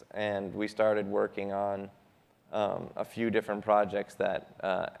 initiatives, and we started working on a few different projects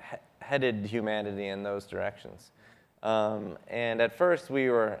that headed humanity in those directions. And at first we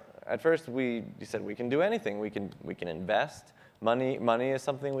said we can do anything. We can invest. Money is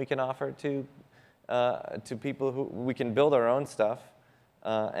something we can offer to people who we can build our own stuff.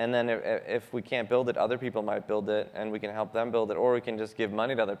 And then if we can't build it, other people might build it, and we can help them build it, or we can just give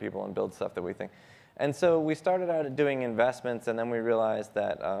money to other people and build stuff that we think. And so we started out doing investments, and then we realized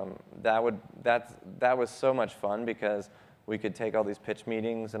that that was so much fun because we could take all these pitch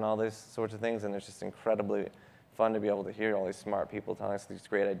meetings and all these sorts of things, and it's just incredibly fun to be able to hear all these smart people telling us these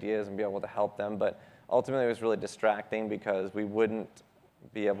great ideas and be able to help them. But ultimately, it was really distracting because we wouldn't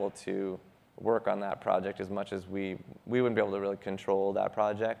be able to work on that project as much as we wouldn't be able to really control that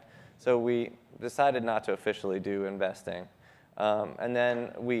project. So we decided not to officially do investing. And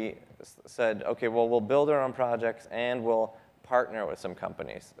then we said, OK, well, we'll build our own projects and we'll partner with some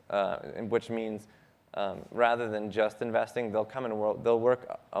companies, which means rather than just investing, they'll come and they'll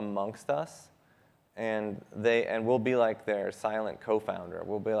work amongst us, and we'll be like their silent co-founder.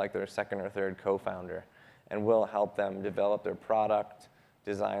 We'll be like their second or third co-founder, and we'll help them develop their product,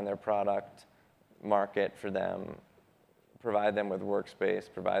 design their product, market for them, provide them with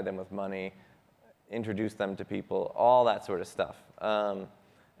workspace, provide them with money, introduce them to people, all that sort of stuff.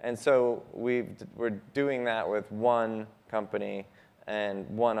 And so we're doing that with one company and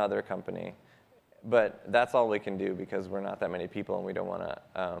one other company. But that's all we can do because we're not that many people, and we don't want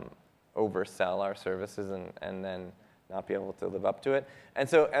to oversell our services and then not be able to live up to it. And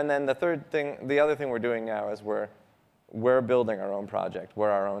then the other thing we're doing now is we're building our own project. We're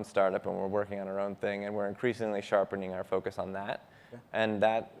our own startup, and we're working on our own thing, and we're increasingly sharpening our focus on that. Yeah. And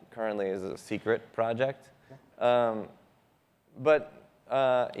that currently is a secret project. Yeah.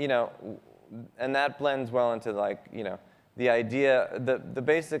 And that blends well into the idea,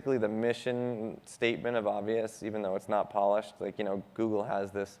 basically the mission statement of Obvious, even though it's not polished. Google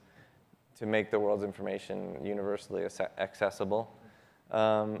has this to make the world's information universally accessible.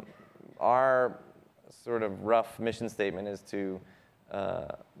 Our sort of rough mission statement is to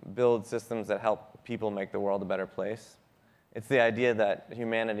build systems that help people make the world a better place. It's the idea that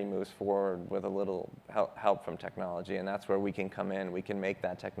humanity moves forward with a little help from technology, and that's where we can come in. We can make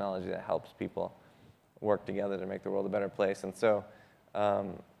that technology that helps people work together to make the world a better place. And so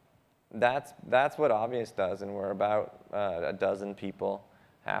that's what Obvious does, and we're about a dozen people,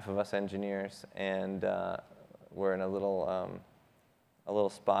 half of us engineers, and we're in a little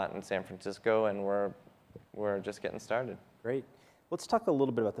spot in San Francisco, and we're just getting started. Great. Let's talk a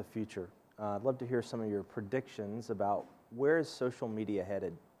little bit about the future. I'd love to hear some of your predictions about where is social media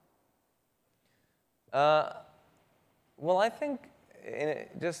headed Well, I think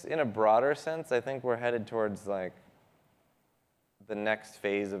just in a broader sense, I think we're headed towards like the next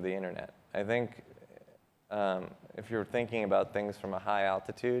phase of the internet. I think if you're thinking about things from a high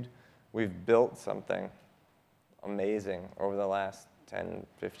altitude, we've built something amazing over the last 10,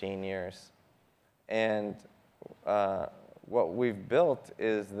 15 years. And what we've built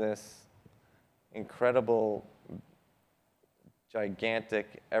is this incredible,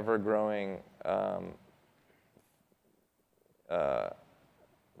 gigantic, ever-growing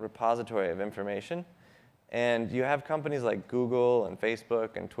repository of information. And you have companies like Google and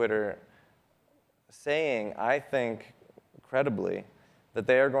Facebook and Twitter saying, I think, credibly, that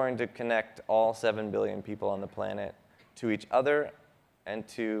they are going to connect all 7 billion people on the planet to each other and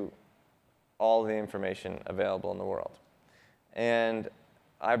to all the information available in the world. And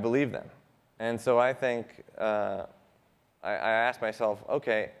I believe them. And so I think, I ask myself,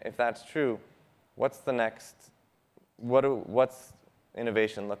 okay, if that's true, what's the next, what's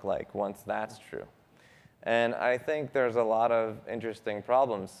innovation look like once that's true? And I think there's a lot of interesting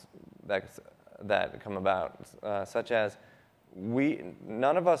problems that come about, such as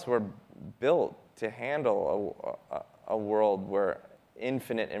none of us were built to handle a world where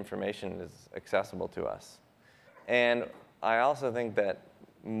infinite information is accessible to us. And I also think that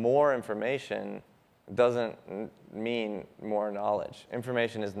more information doesn't mean more knowledge.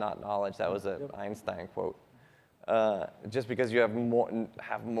 Information is not knowledge. That was an Einstein quote. Just because you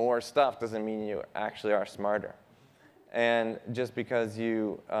have more stuff doesn't mean you actually are smarter. And just because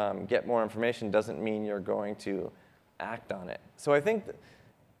you get more information doesn't mean you're going to act on it. So I think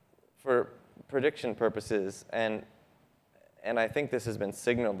for prediction purposes, and I think this has been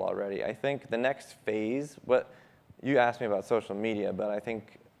signaled already, I think the next phase, you asked me about social media, but I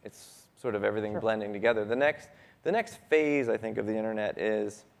think it's sort of everything blending together. The next phase, I think, of the internet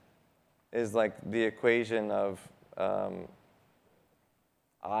is like the equation of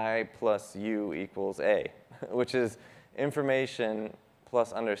I plus U equals A, which is information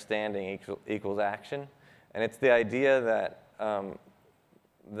plus understanding equals action. And it's the idea that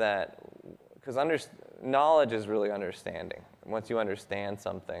because knowledge is really understanding. Once you understand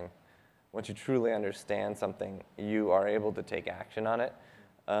something, once you truly understand something, you are able to take action on it.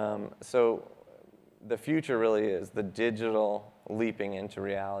 So the future really is the digital leaping into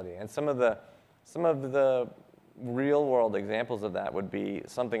reality. And some of the real world examples of that would be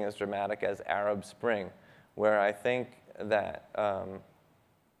something as dramatic as Arab Spring, where I think that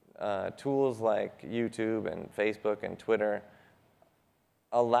tools like YouTube and Facebook and Twitter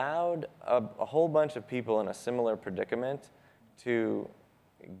allowed a whole bunch of people in a similar predicament to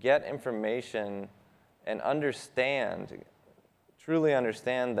get information and truly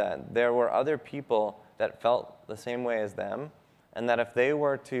understand that there were other people that felt the same way as them, and that if they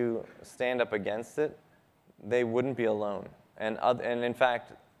were to stand up against it, they wouldn't be alone. And in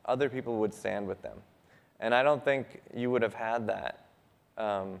fact, other people would stand with them. And I don't think you would have had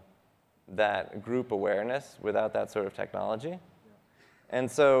that group awareness without that sort of technology. And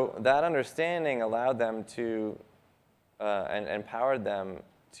so that understanding allowed them to, and empowered them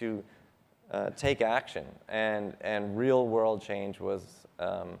to take action. And real world change was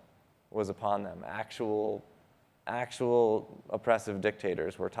upon them. Actual oppressive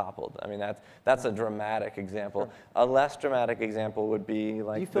dictators were toppled. I mean, that's a dramatic example. Sure. A less dramatic example would be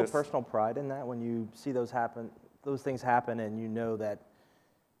like. Do you feel personal pride in that when you see those things happen, and you know that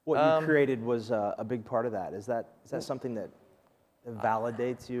what you created was a big part of that? Is that something that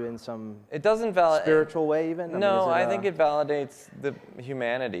validates you in some spiritual way even? No, I think it validates the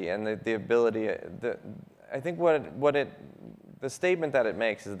humanity and the ability. I think the statement that it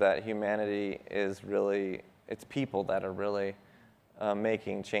makes is that humanity is really, it's people that are really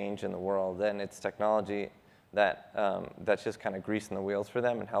making change in the world, and it's technology that's just kind of greasing the wheels for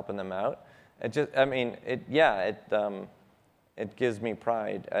them and helping them out. It gives me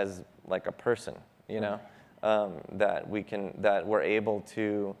pride as like a person, you know. That we're able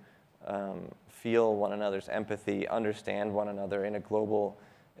to feel one another's empathy, understand one another in a global.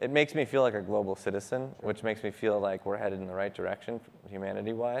 It makes me feel like a global citizen, which makes me feel like we're headed in the right direction,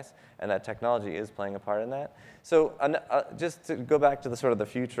 humanity-wise, and that technology is playing a part in that. So, just to go back to the sort of the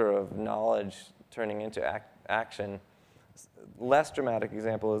future of knowledge turning into action, less dramatic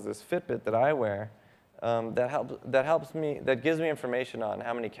example is this Fitbit that I wear, that gives me information on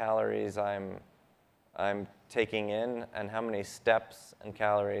how many calories I'm taking in and how many steps and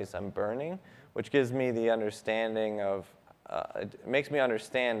calories I'm burning, which gives me the understanding of, it makes me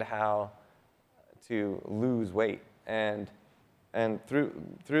understand how to lose weight. And through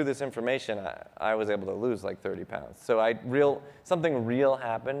this information, I was able to lose like 30 pounds. So something real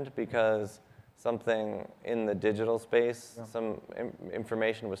happened because something in the digital space. Some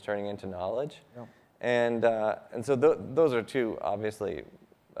information was turning into knowledge. And so those are two, obviously,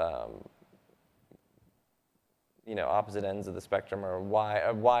 opposite ends of the spectrum, or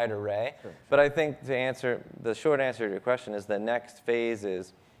a wide array. But I think the short answer to your question is the next phase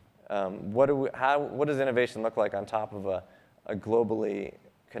is, what does innovation look like on top of a globally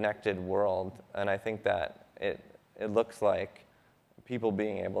connected world? And I think that it looks like people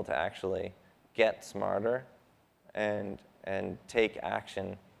being able to actually get smarter and take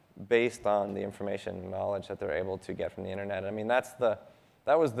action based on the information and knowledge that they're able to get from the internet. I mean, that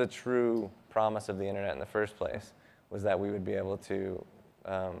was the true promise of the internet in the first place, was that we would be able to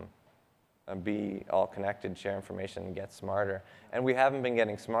be all connected, share information, and get smarter. And we haven't been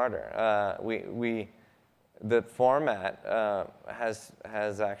getting smarter. The format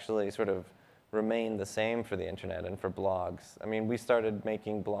has actually sort of remained the same for the internet and for blogs. I mean, we started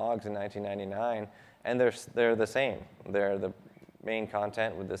making blogs in 1999, and they're the same. They're the main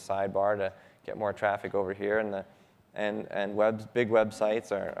content with the sidebar to get more traffic over here, and big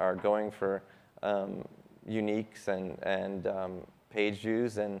websites are going for uniques and page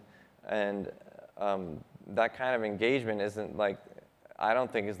views, and that kind of engagement isn't I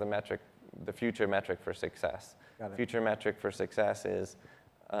don't think is the future metric for success. The future metric for success is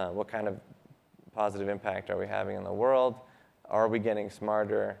what kind of positive impact are we having in the world? Are we getting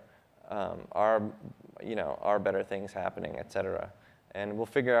smarter? Are better things happening, et cetera? And we'll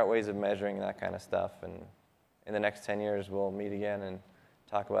figure out ways of measuring that kind of stuff. And in the next 10 years, we'll meet again and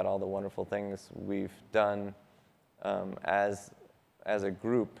talk about all the wonderful things we've done as a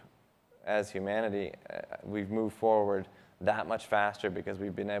group, as humanity. We've moved forward that much faster because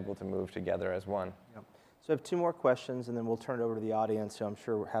we've been able to move together as one. Yep. So I have two more questions, and then we'll turn it over to the audience, who I'm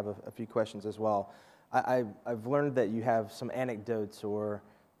sure will have a few questions as well. I've learned that you have some anecdotes or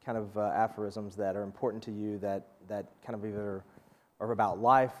kind of aphorisms that are important to you that kind of either are about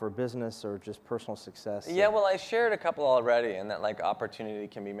life or business or just personal success. Yeah, well, I shared a couple already, and that opportunity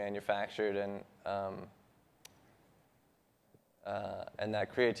can be manufactured, and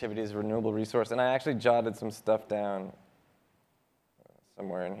that creativity is a renewable resource. And I actually jotted some stuff down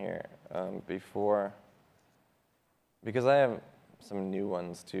somewhere in here before, because I have some new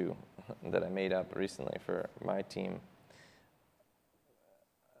ones too that I made up recently for my team.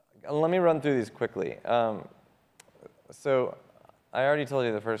 Let me run through these quickly. So I already told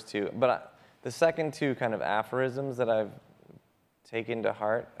you the first two, but the second two kind of aphorisms that I've taken to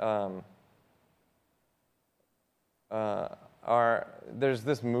heart there's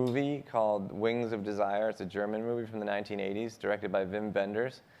this movie called Wings of Desire. It's a German movie from the 1980s, directed by Wim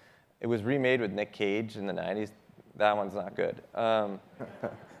Wenders. It was remade with Nick Cage in the 90s. That one's not good.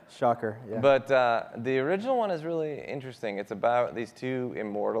 Shocker, yeah. But the original one is really interesting. It's about these two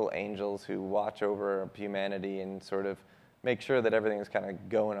immortal angels who watch over humanity and sort of make sure that everything's kind of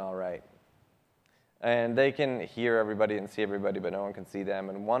going all right. And they can hear everybody and see everybody, but no one can see them.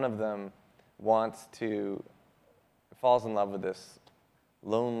 And one of them falls in love with this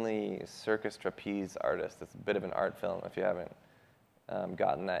lonely circus trapeze artist. It's a bit of an art film if you haven't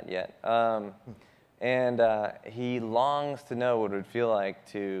gotten that yet. And he longs to know what it would feel like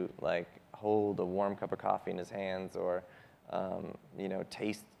to hold a warm cup of coffee in his hands, or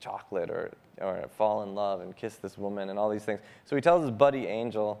taste chocolate, or fall in love and kiss this woman and all these things. So he tells his buddy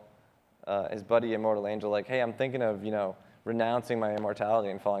angel, his buddy immortal angel, hey, I'm thinking of renouncing my immortality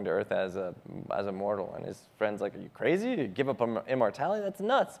and falling to earth as a mortal. And his friend's like, are you crazy? You give up immortality? That's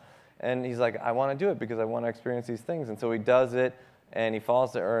nuts. And he's like, I want to do it because I want to experience these things. And so he does it, and he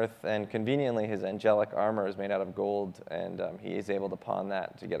falls to earth, and conveniently his angelic armor is made out of gold, and he is able to pawn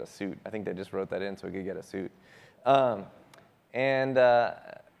that to get a suit. I think they just wrote that in so he could get a suit. And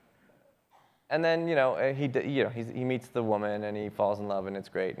then he meets the woman, and he falls in love, and it's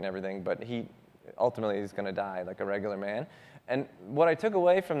great and everything, but ultimately he's going to die like a regular man. And what I took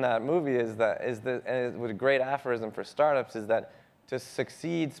away from that movie is with a great aphorism for startups, is that to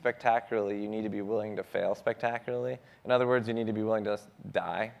succeed spectacularly, you need to be willing to fail spectacularly. In other words, you need to be willing to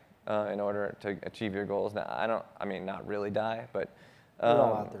die in order to achieve your goals. Now, not really die, but put it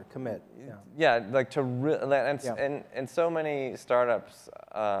all out there, commit. Yeah, and so many startups,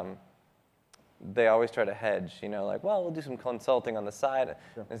 they always try to hedge, we'll do some consulting on the side.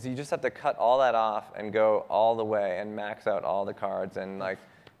 Sure. And so you just have to cut all that off and go all the way and max out all the cards, and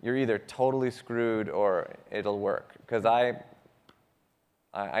you're either totally screwed or it'll work. Because I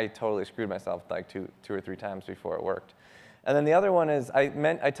totally screwed myself two or three times before it worked. And then the other one is,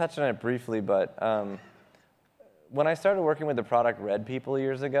 I touched on it briefly, but when I started working with the product Red people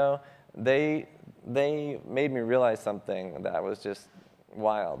years ago, they made me realize something that was just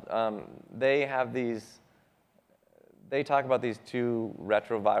wild. They have these. They talk about these 2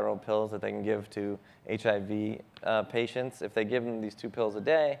 retroviral pills that they can give to HIV patients. If they give them these 2 pills a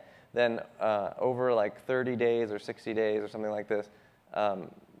day, then over like 30 days or 60 days or something like this,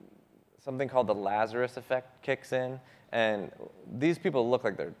 something called the Lazarus effect kicks in. And these people look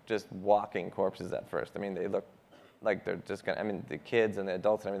like they're just walking corpses at first. I mean, they look like they're just gonna, I mean, the kids and the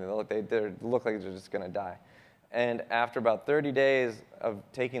adults and everything, they look like they're just gonna die. And after about 30 days of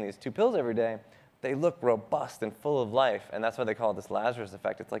taking these 2 pills every day, they look robust and full of life, and that's why they call it this Lazarus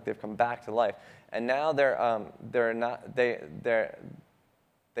effect. It's like they've come back to life, and now they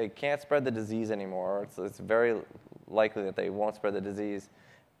can't spread the disease anymore. It's very likely that they won't spread the disease.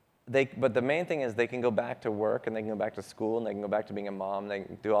 But the main thing is they can go back to work, and they can go back to school, and they can go back to being a mom. They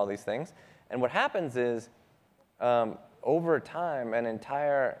can do all these things, and what happens is over time,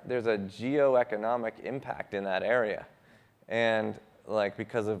 there's a geo-economic impact in that area, and like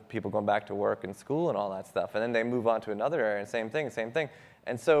because of people going back to work and school and all that stuff, and then they move on to another area and same thing.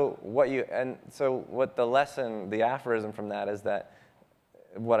 And so what the lesson, the aphorism from that is that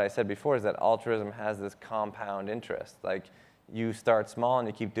what I said before is that altruism has this compound interest. Like you start small and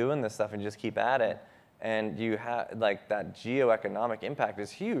you keep doing this stuff and you just keep at it, and you have like that geo-economic impact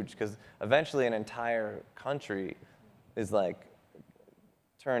is huge because eventually an entire country is like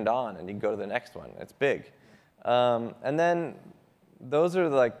turned on, and you go to the next one. It's big, and then. Those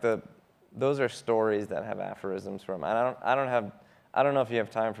are stories that have aphorisms from. I don't know if you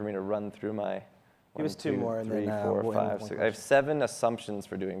have time for me to run through my. Give us 2 more, and 3, then 4, we'll 5, 6. I have 7 assumptions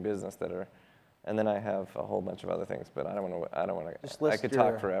for doing business that are, and then I have a whole bunch of other things. But I don't want to. I could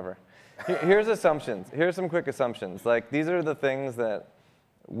talk forever. Here's assumptions. Here's some quick assumptions. Like these are the things that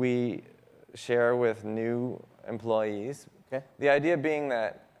we share with new employees. Okay. The idea being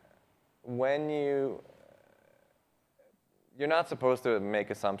that when you're not supposed to make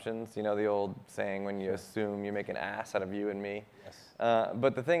assumptions. You know the old saying, when you assume, you make an ass out of you and me. Yes.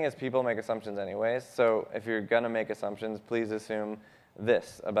 But the thing is, people make assumptions anyways. So if you're going to make assumptions, please assume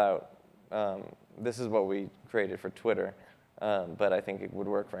this about, this is what we created for Twitter, but I think it would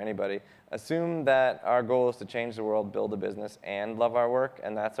work for anybody. Assume that our goal is to change the world, build a business, and love our work,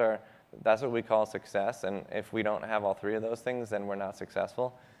 and that's what we call success. And if we don't have all 3 of those things, then we're not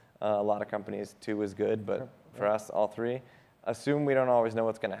successful. A lot of companies, 2 is good, but for us, all 3. Assume we don't always know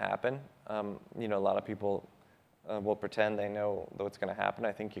what's going to happen. A lot of people will pretend they know what's going to happen.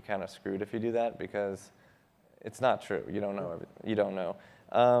 I think you're kind of screwed if you do that because it's not true. You don't know everything. You don't know.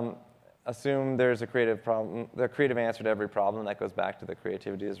 Assume there's a creative answer to every problem. That goes back to the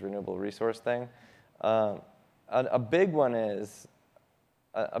creativity as renewable resource thing. A big one is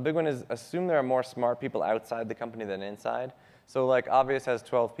assume there are more smart people outside the company than inside. So like Obvious has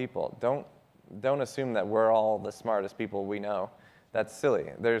 12 people. Don't assume that we're all the smartest people we know. That's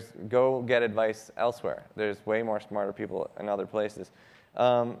silly. Go get advice elsewhere. There's way more smarter people in other places.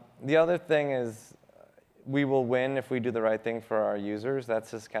 The other thing is we will win if we do the right thing for our users.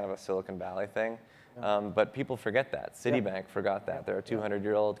 That's just kind of a Silicon Valley thing. But people forget that. Citibank forgot that. They're a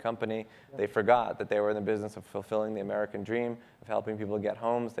 200-year-old company. They forgot that they were in the business of fulfilling the American dream, of helping people get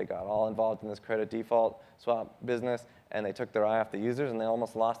homes. They got all involved in this credit default swap business, and they took their eye off the users, and they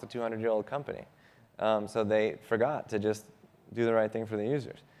almost lost a 200-year-old company. So they forgot to just do the right thing for the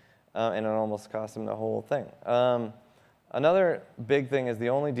users, and it almost cost them the whole thing. Another big thing is the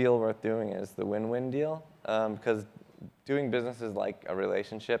only deal worth doing is the win-win deal, because doing business is like a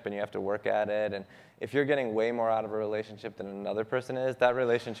relationship, and you have to work at it. And if you're getting way more out of a relationship than another person is, that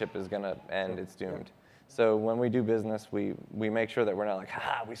relationship is going to end. It's doomed. So when we do business, we make sure that we're not like,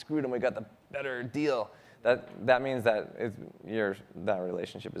 ha, we screwed them, we got the better deal. That means that that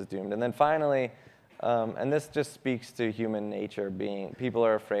relationship is doomed. And then finally, and this just speaks to human nature, people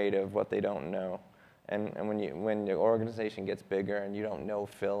are afraid of what they don't know. And when your organization gets bigger and you don't know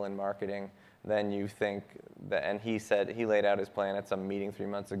Phil in marketing, then you think that, and he laid out his plan at some meeting 3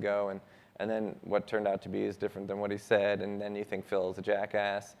 months ago, and then what turned out to be is different than what he said, and then you think Phil is a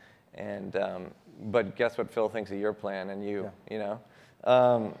jackass, and but guess what Phil thinks of your plan, and you know.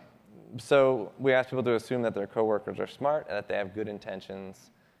 So we ask people to assume that their coworkers are smart and that they have good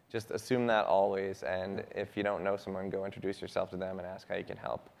intentions. Just assume that always, and if you don't know someone, go introduce yourself to them and ask how you can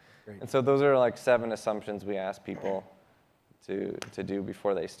help. Great. And so those are like 7 assumptions we ask people to do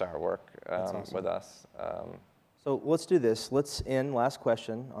before they start work awesome. With us. So let's do this. Let's end, last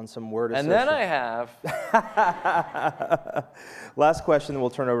question, on some word association. And then I have... Last question, then we'll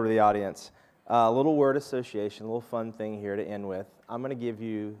turn over to the audience. A little word association, a little fun thing here to end with. I'm going to give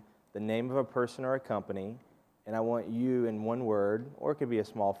you the name of a person or a company, and I want you in one word, or it could be a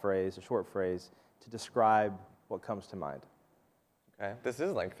small phrase, a short phrase, to describe what comes to mind. Okay, this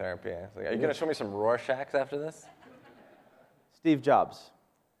is like therapy. Like, are you going to show me some Rorschachs after this? Steve Jobs.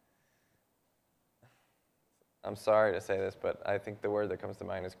 I'm sorry to say this, but I think the word that comes to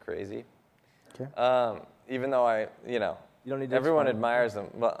mind is crazy. Okay. Even though you don't need to everyone admires them.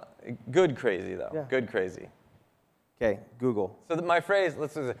 Well, good crazy though. Yeah. Good crazy. Okay. Google. So my phrase,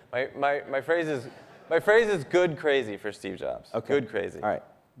 my phrase is good crazy for Steve Jobs. Okay. Good crazy. All right.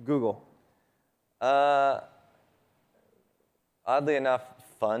 Google. Oddly enough,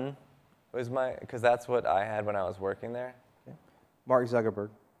 fun was because that's what I had when I was working there. Okay. Mark Zuckerberg.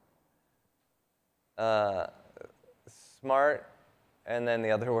 Smart, and then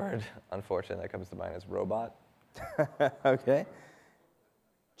the other word, unfortunately, that comes to mind is robot. Okay.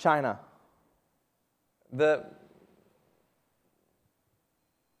 China. The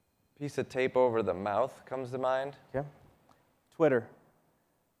piece of tape over the mouth comes to mind. Okay. Twitter.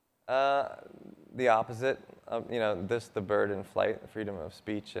 The opposite. The bird in flight, freedom of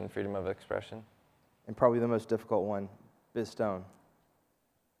speech and freedom of expression. And probably the most difficult one, Bizstone.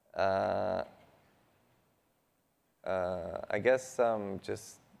 I guess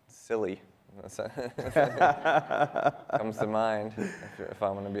just silly comes to mind, if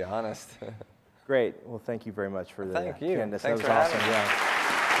I'm going to be honest. Great. Well, thank you very much for the Thank you. Candace. Thanks that was for awesome. having me. Yeah.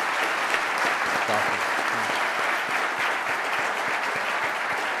 That's awesome.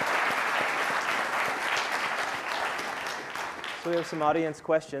 So we have some audience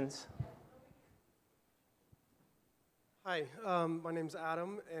questions. Hi, my name's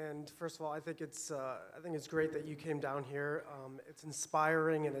Adam, and first of all, I think it's great that you came down here. It's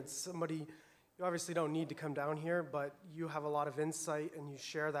inspiring, and it's somebody you obviously don't need to come down here, but you have a lot of insight, and you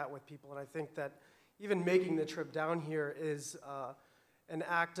share that with people. And I think that even making the trip down here is an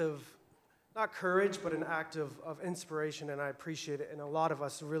act of not courage, but an act of inspiration, and I appreciate it. And a lot of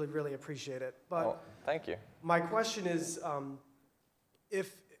us really, really appreciate it. But thank you. My question is,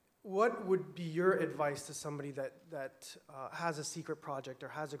 what would be your advice to somebody that has a secret project or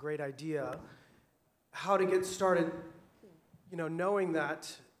has a great idea, how to get started, knowing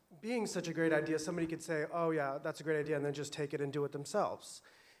that being such a great idea, somebody could say, oh yeah, that's a great idea, and then just take it and do it themselves.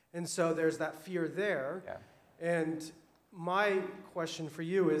 And so there's that fear there. Yeah. And my question for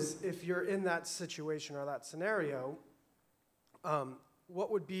you is, if you're in that situation or that scenario,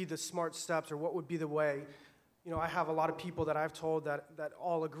 what would be the smart steps, or what would be the way? I have a lot of people that I've told that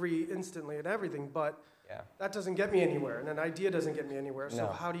all agree instantly and everything, but that doesn't get me anywhere, and an idea doesn't get me anywhere. So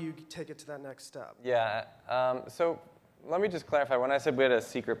how do you take it to that next step? Yeah. So let me just clarify. When I said we had a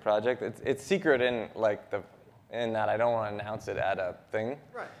secret project, it's secret in in that I don't want to announce it at a thing.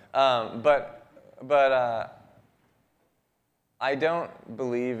 Right. But I don't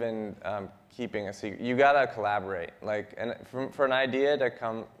believe in keeping a secret. You gotta collaborate. And for an idea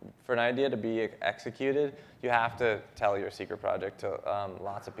to be executed, you have to tell your secret project to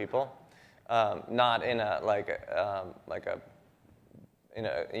lots of people. Not in a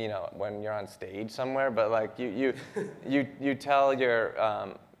when you're on stage somewhere, but you tell your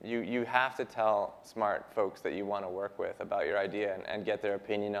you have to tell smart folks that you want to work with about your idea and get their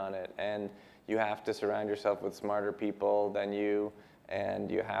opinion on it. And you have to surround yourself with smarter people than you, and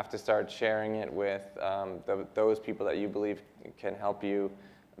you have to start sharing it with those people that you believe can help you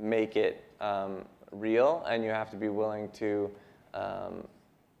make it real, and you have to be willing to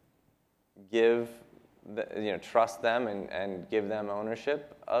trust them and give them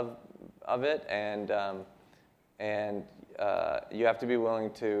ownership of it, and you have to be willing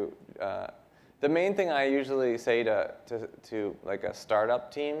to. The main thing I usually say to like a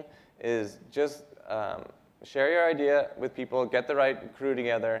startup team is just share your idea with people, get the right crew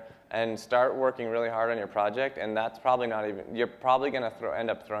together, and start working really hard on your project. And that's probably not even, you're probably going to end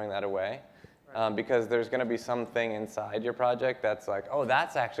up throwing that away. Because there's going to be something inside your project that's like, oh,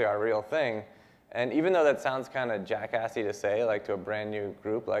 that's actually our real thing. And even though that sounds kind of jackassy to say, to a brand new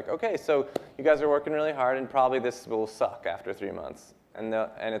group, okay, so you guys are working really hard, and probably this will suck after 3 months. And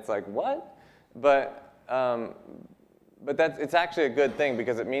it's like, what? But it's actually a good thing,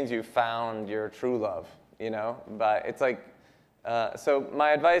 because it means you found your true love, But it's so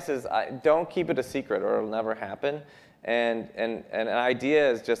my advice is don't keep it a secret, or it'll never happen. And an idea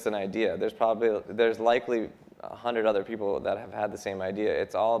is just an idea. There's likely 100 other people that have had the same idea.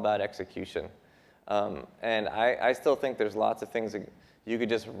 It's all about execution. And I still think there's lots of things that you could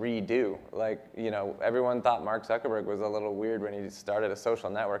just redo. Everyone thought Mark Zuckerberg was a little weird when he started a social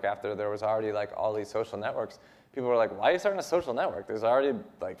network after there was already all these social networks. People were like, why are you starting a social network? There's already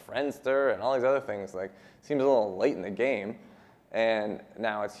Friendster and all these other things. Seems a little late in the game. And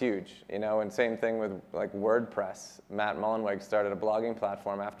now it's huge, and same thing with WordPress. Matt Mullenweg started a blogging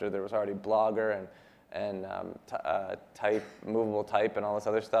platform after there was already Blogger type, movable type, and all this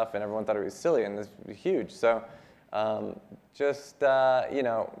other stuff, and everyone thought it was silly, and this was huge. So just you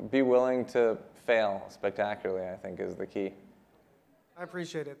know, be willing to fail spectacularly, I think, is the key. I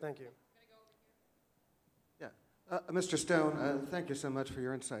appreciate it. Thank you. Yeah, Mr. Stone, thank you so much for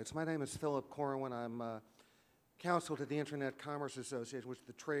your insights. My name is Philip Corwin. I'm counsel to the Internet Commerce Association, which is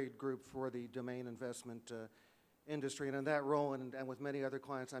the trade group for the domain investment industry. And in that role, and with many other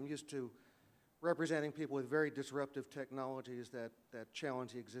clients, I'm used to representing people with very disruptive technologies that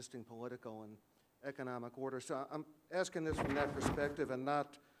challenge the existing political and economic order. So I'm asking this from that perspective, and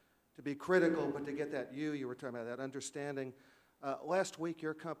not to be critical, but to get that you were talking about, that understanding. Last week,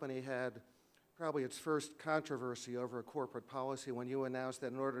 your company had probably its first controversy over a corporate policy when you announced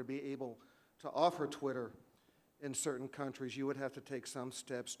that in order to be able to offer Twitter in certain countries, you would have to take some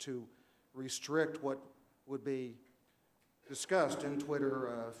steps to restrict what would be discussed in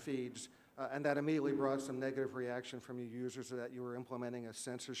Twitter feeds, and that immediately brought some negative reaction from your users that you were implementing a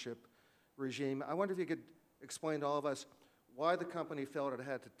censorship regime. I wonder if you could explain to all of us why the company felt it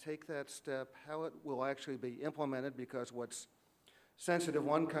had to take that step, how it will actually be implemented, because what's sensitive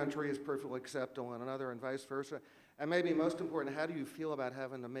one country is perfectly acceptable in another, and vice versa. And maybe most important, how do you feel about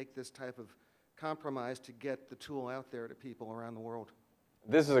having to make this type of compromise to get the tool out there to people around the world?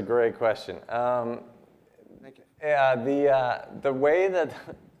 This is a great question. Thank you. Yeah, the way that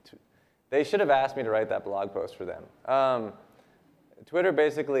they should have asked me to write that blog post for them. Twitter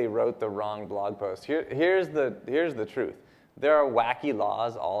basically wrote the wrong blog post. Here's the truth. There are wacky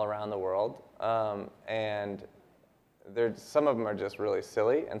laws all around the world, and some of them are just really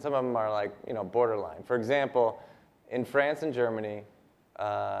silly, and some of them are like, you know, borderline. For example, in France and Germany,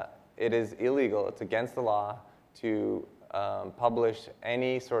 it is illegal, it's against the law to publish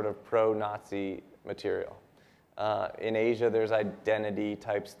any sort of pro-Nazi material. In Asia, there's identity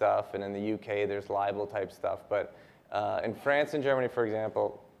type stuff, and in the UK, there's libel type stuff. But in France and Germany, for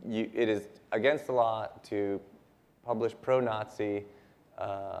example, it is against the law to publish pro-Nazi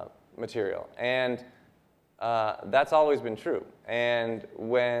material. And that's always been true. And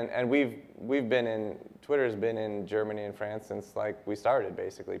we've been in, Twitter's been in Germany and France since like we started,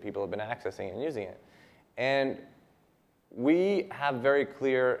 basically. People have been accessing it and using it. And we have very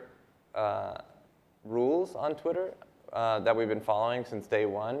clear rules on Twitter that we've been following since day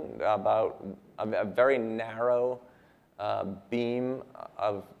one about a very narrow beam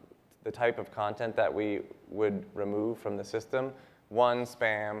of the type of content that we would remove from the system. 1,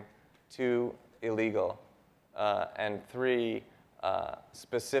 spam, 2, illegal, and 3,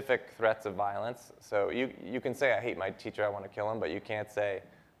 specific threats of violence. So you can say, I hate my teacher, I want to kill him, but you can't say,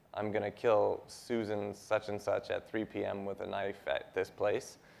 I'm going to kill Susan such and such at 3 p.m. with a knife at this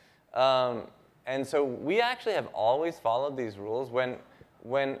place. And so we actually have always followed these rules.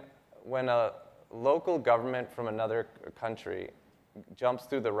 When a local government from another country jumps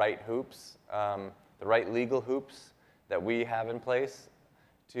through the right hoops, the right legal hoops that we have in place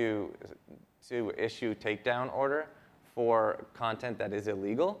to issue takedown order for content that is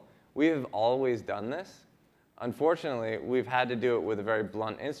illegal, we have always done this. Unfortunately, we've had to do it with a very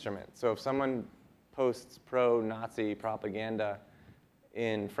blunt instrument. So if someone posts pro-Nazi propaganda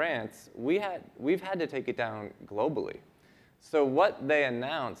in France, we've had to take it down globally. So what they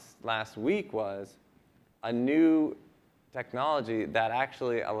announced last week was a new technology that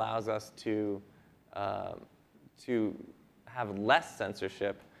actually allows us to have less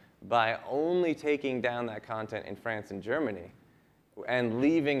censorship by only taking down that content in France and Germany and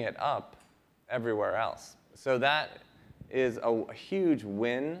leaving it up everywhere else. So that is a huge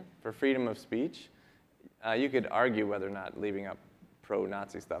win for freedom of speech. You could argue whether or not leaving up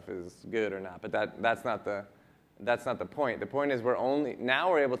pro-Nazi stuff is good or not, but that's not the point. The point is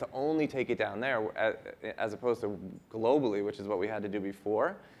now we're able to only take it down there as opposed to globally, which is what we had to do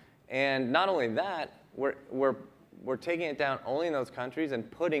before. And not only that, we're taking it down only in those countries and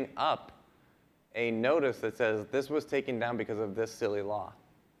putting up a notice that says this was taken down because of this silly law.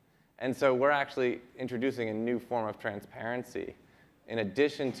 And so we're actually introducing a new form of transparency in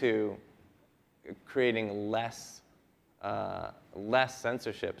addition to creating less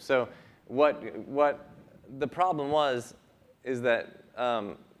censorship. So what the problem is that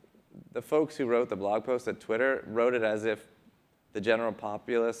the folks who wrote the blog post at Twitter wrote it as if the general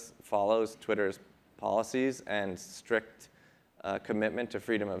populace follows Twitter's policies and strict commitment to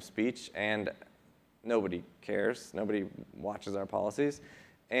freedom of speech, and nobody cares. Nobody watches our policies.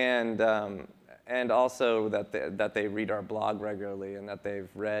 And also that they read our blog regularly and that they've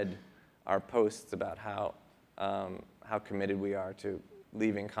read our posts about how committed we are to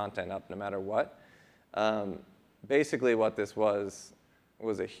leaving content up no matter what. Basically what this was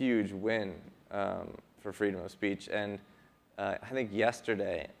a huge win for freedom of speech. And I think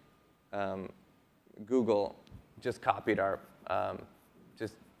yesterday, Google just copied our,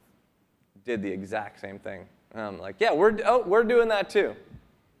 just did the exact same thing. Like, yeah, we're doing that too.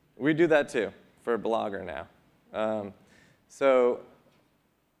 We do that too for Blogger now. So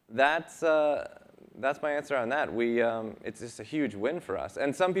that's my answer on that. It's just a huge win for us.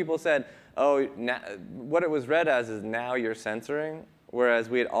 And some people said, oh, what it was read as is now you're censoring, whereas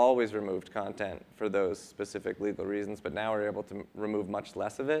we had always removed content for those specific legal reasons, but now we're able to remove much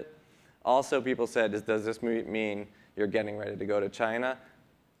less of it. Also, people said, does this mean you're getting ready to go to China?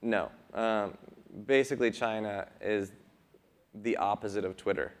 No. Basically, China is the opposite of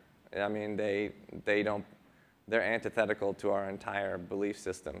Twitter. I mean, they're antithetical to our entire belief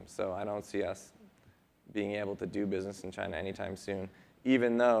system. So I don't see us being able to do business in China anytime soon,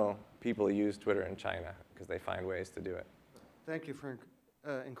 even though people use Twitter in China because they find ways to do it. Thank you for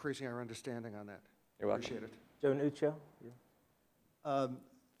increasing our understanding on that. You're welcome. Appreciate it. Joe Nuccio?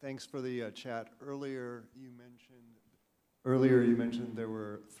 Thanks for the chat. Earlier you mentioned there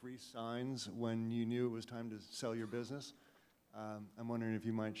were 3 signs when you knew it was time to sell your business. I'm wondering if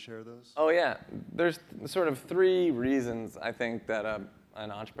you might share those. Oh yeah, there's sort of 3 reasons I think that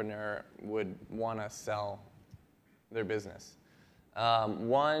an entrepreneur would want to sell their business.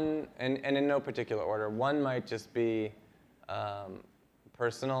 One, and in no particular order, one might just be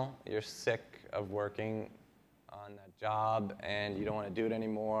personal. You're sick of working on that job and you don't want to do it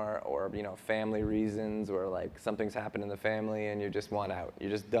anymore, or family reasons, or like something's happened in the family and you just want out.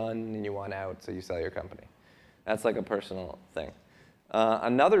 You're just done and you want out, so you sell your company. That's like a personal thing.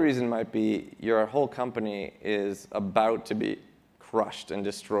 Another reason might be your whole company is about to be crushed and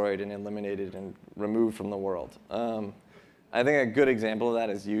destroyed and eliminated and removed from the world. I think a good example of that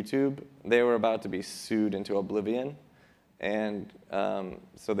is YouTube. They were about to be sued into oblivion, and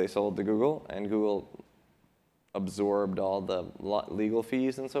so they sold to Google, and Google absorbed all the legal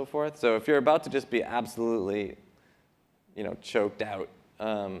fees and so forth. So if you're about to just be absolutely, choked out,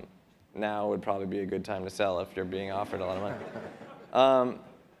 now would probably be a good time to sell if you're being offered a lot of money.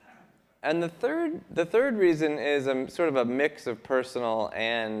 And the third reason is sort of a mix of personal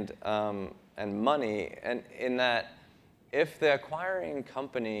and money, and in that if the acquiring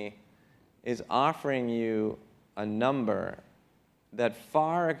company is offering you a number that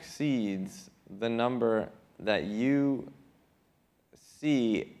far exceeds the number that you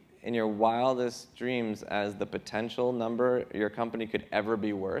see in your wildest dreams as the potential number your company could ever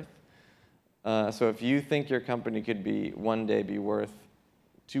be worth. So if you think your company could one day be worth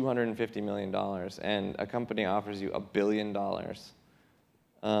 $250 million and a company offers you $1 billion,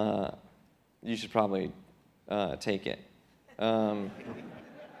 you should probably take it.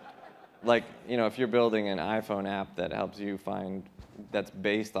 If you're building an iPhone app that helps you that's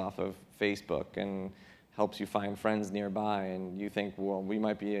based off of Facebook and helps you find friends nearby, and you think, well, we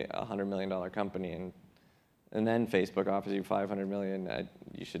might be a $100 million company, and then Facebook offers you $500 million,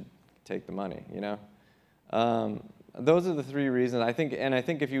 you should take the money, Those are the 3 reasons. I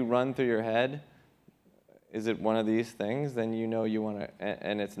think if you run through your head, is it one of these things, then you want to,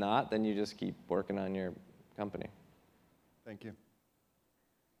 and it's not, then you just keep working on your company. Thank you.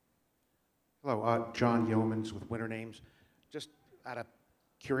 Hello, John Yeomans with Winter Names. Just out of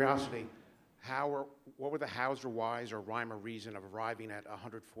curiosity, what were the hows or whys or rhyme or reason of arriving at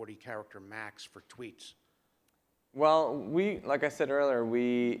 140 character max for tweets? Well, like I said earlier,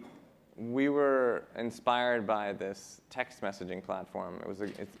 we were inspired by this text messaging platform. It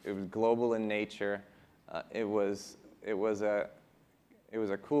was global in nature. It was a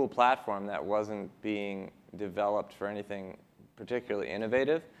cool platform that wasn't being developed for anything particularly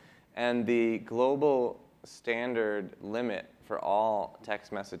innovative, and the global standard limit for all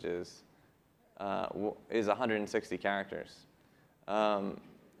text messages is 160 characters.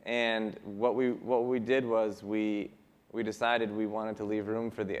 And what we did was we decided we wanted to leave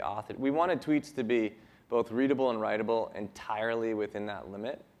room for the author. We wanted tweets to be both readable and writable entirely within that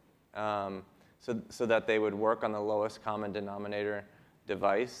limit, so that they would work on the lowest common denominator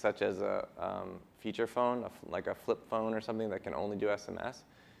device, such as a feature phone, like a flip phone or something that can only do SMS.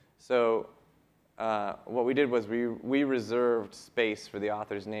 So what we did was we reserved space for the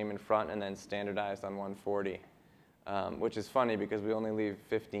author's name in front and then standardized on 140, which is funny because we only leave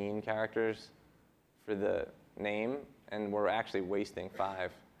 15 characters for the name, and we're actually wasting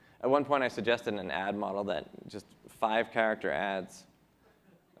 5. At one point, I suggested an ad model that just 5-character ads.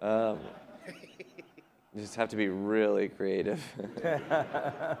 You just have to be really creative.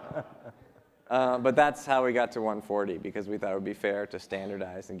 But that's how we got to 140, because we thought it would be fair to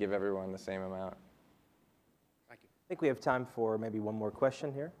standardize and give everyone the same amount. Thank you. think we have time for maybe one more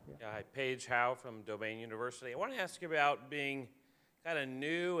question here. Yeah, hi, Paige Howe from Domain University. I want to ask you about being kind of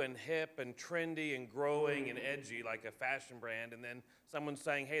new and hip and trendy and growing and edgy like a fashion brand, and then someone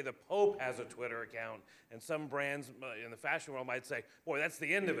saying, hey, the Pope has a Twitter account, and some brands in the fashion world might say, boy, that's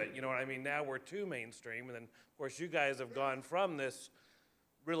the end of it, you know what I mean? Now we're too mainstream, and then, of course, you guys have gone from this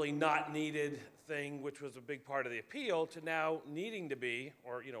really not needed thing, which was a big part of the appeal, to now needing to be,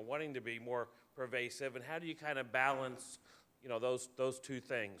 or wanting to be more pervasive. And how do you kind of balance, those two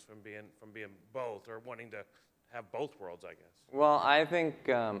things from being both, or wanting to have both worlds, I guess? Well, I think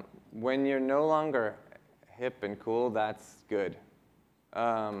when you're no longer hip and cool, that's good.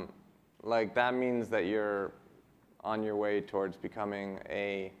 Like that means that you're on your way towards becoming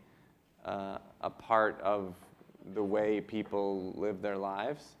a part of the way people live their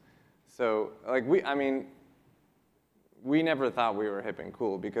lives. So, like we never thought we were hip and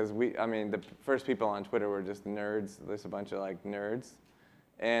cool because the first people on Twitter were just nerds. There's a bunch of like nerds.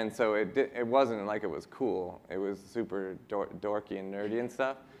 And so it wasn't like it was cool. It was super dorky and nerdy and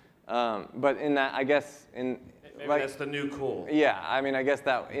stuff. But in that, I guess maybe that's the new cool. Yeah, I guess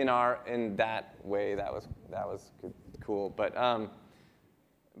that in that way that was cool. But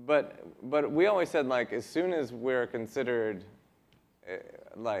we always said like as soon as we're considered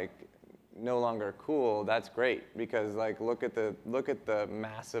like no longer cool, that's great because like look at the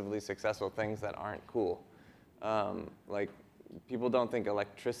massively successful things that aren't cool. Like people don't think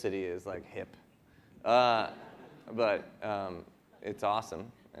electricity is like hip, but it's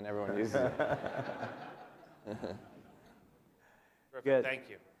awesome and everyone uses it. Good. Thank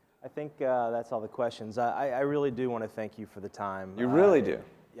you. I think that's all the questions. I really do want to thank you for the time. You really do.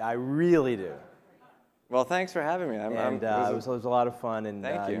 Yeah, I really do. Well, thanks for having me. It was a lot of fun, and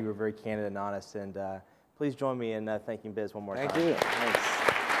thank you. You were very candid and honest. And please join me in thanking Biz one more time. Thank you. Thanks.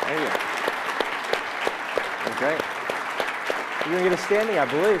 Thank you. That's great. You're going to get a standing, I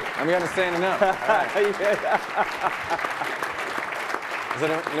believe. I'm going to stand up. Right.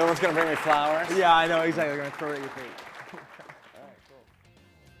 No one's going to bring me flowers? Yeah, I know, exactly. They're going to throw it at your feet.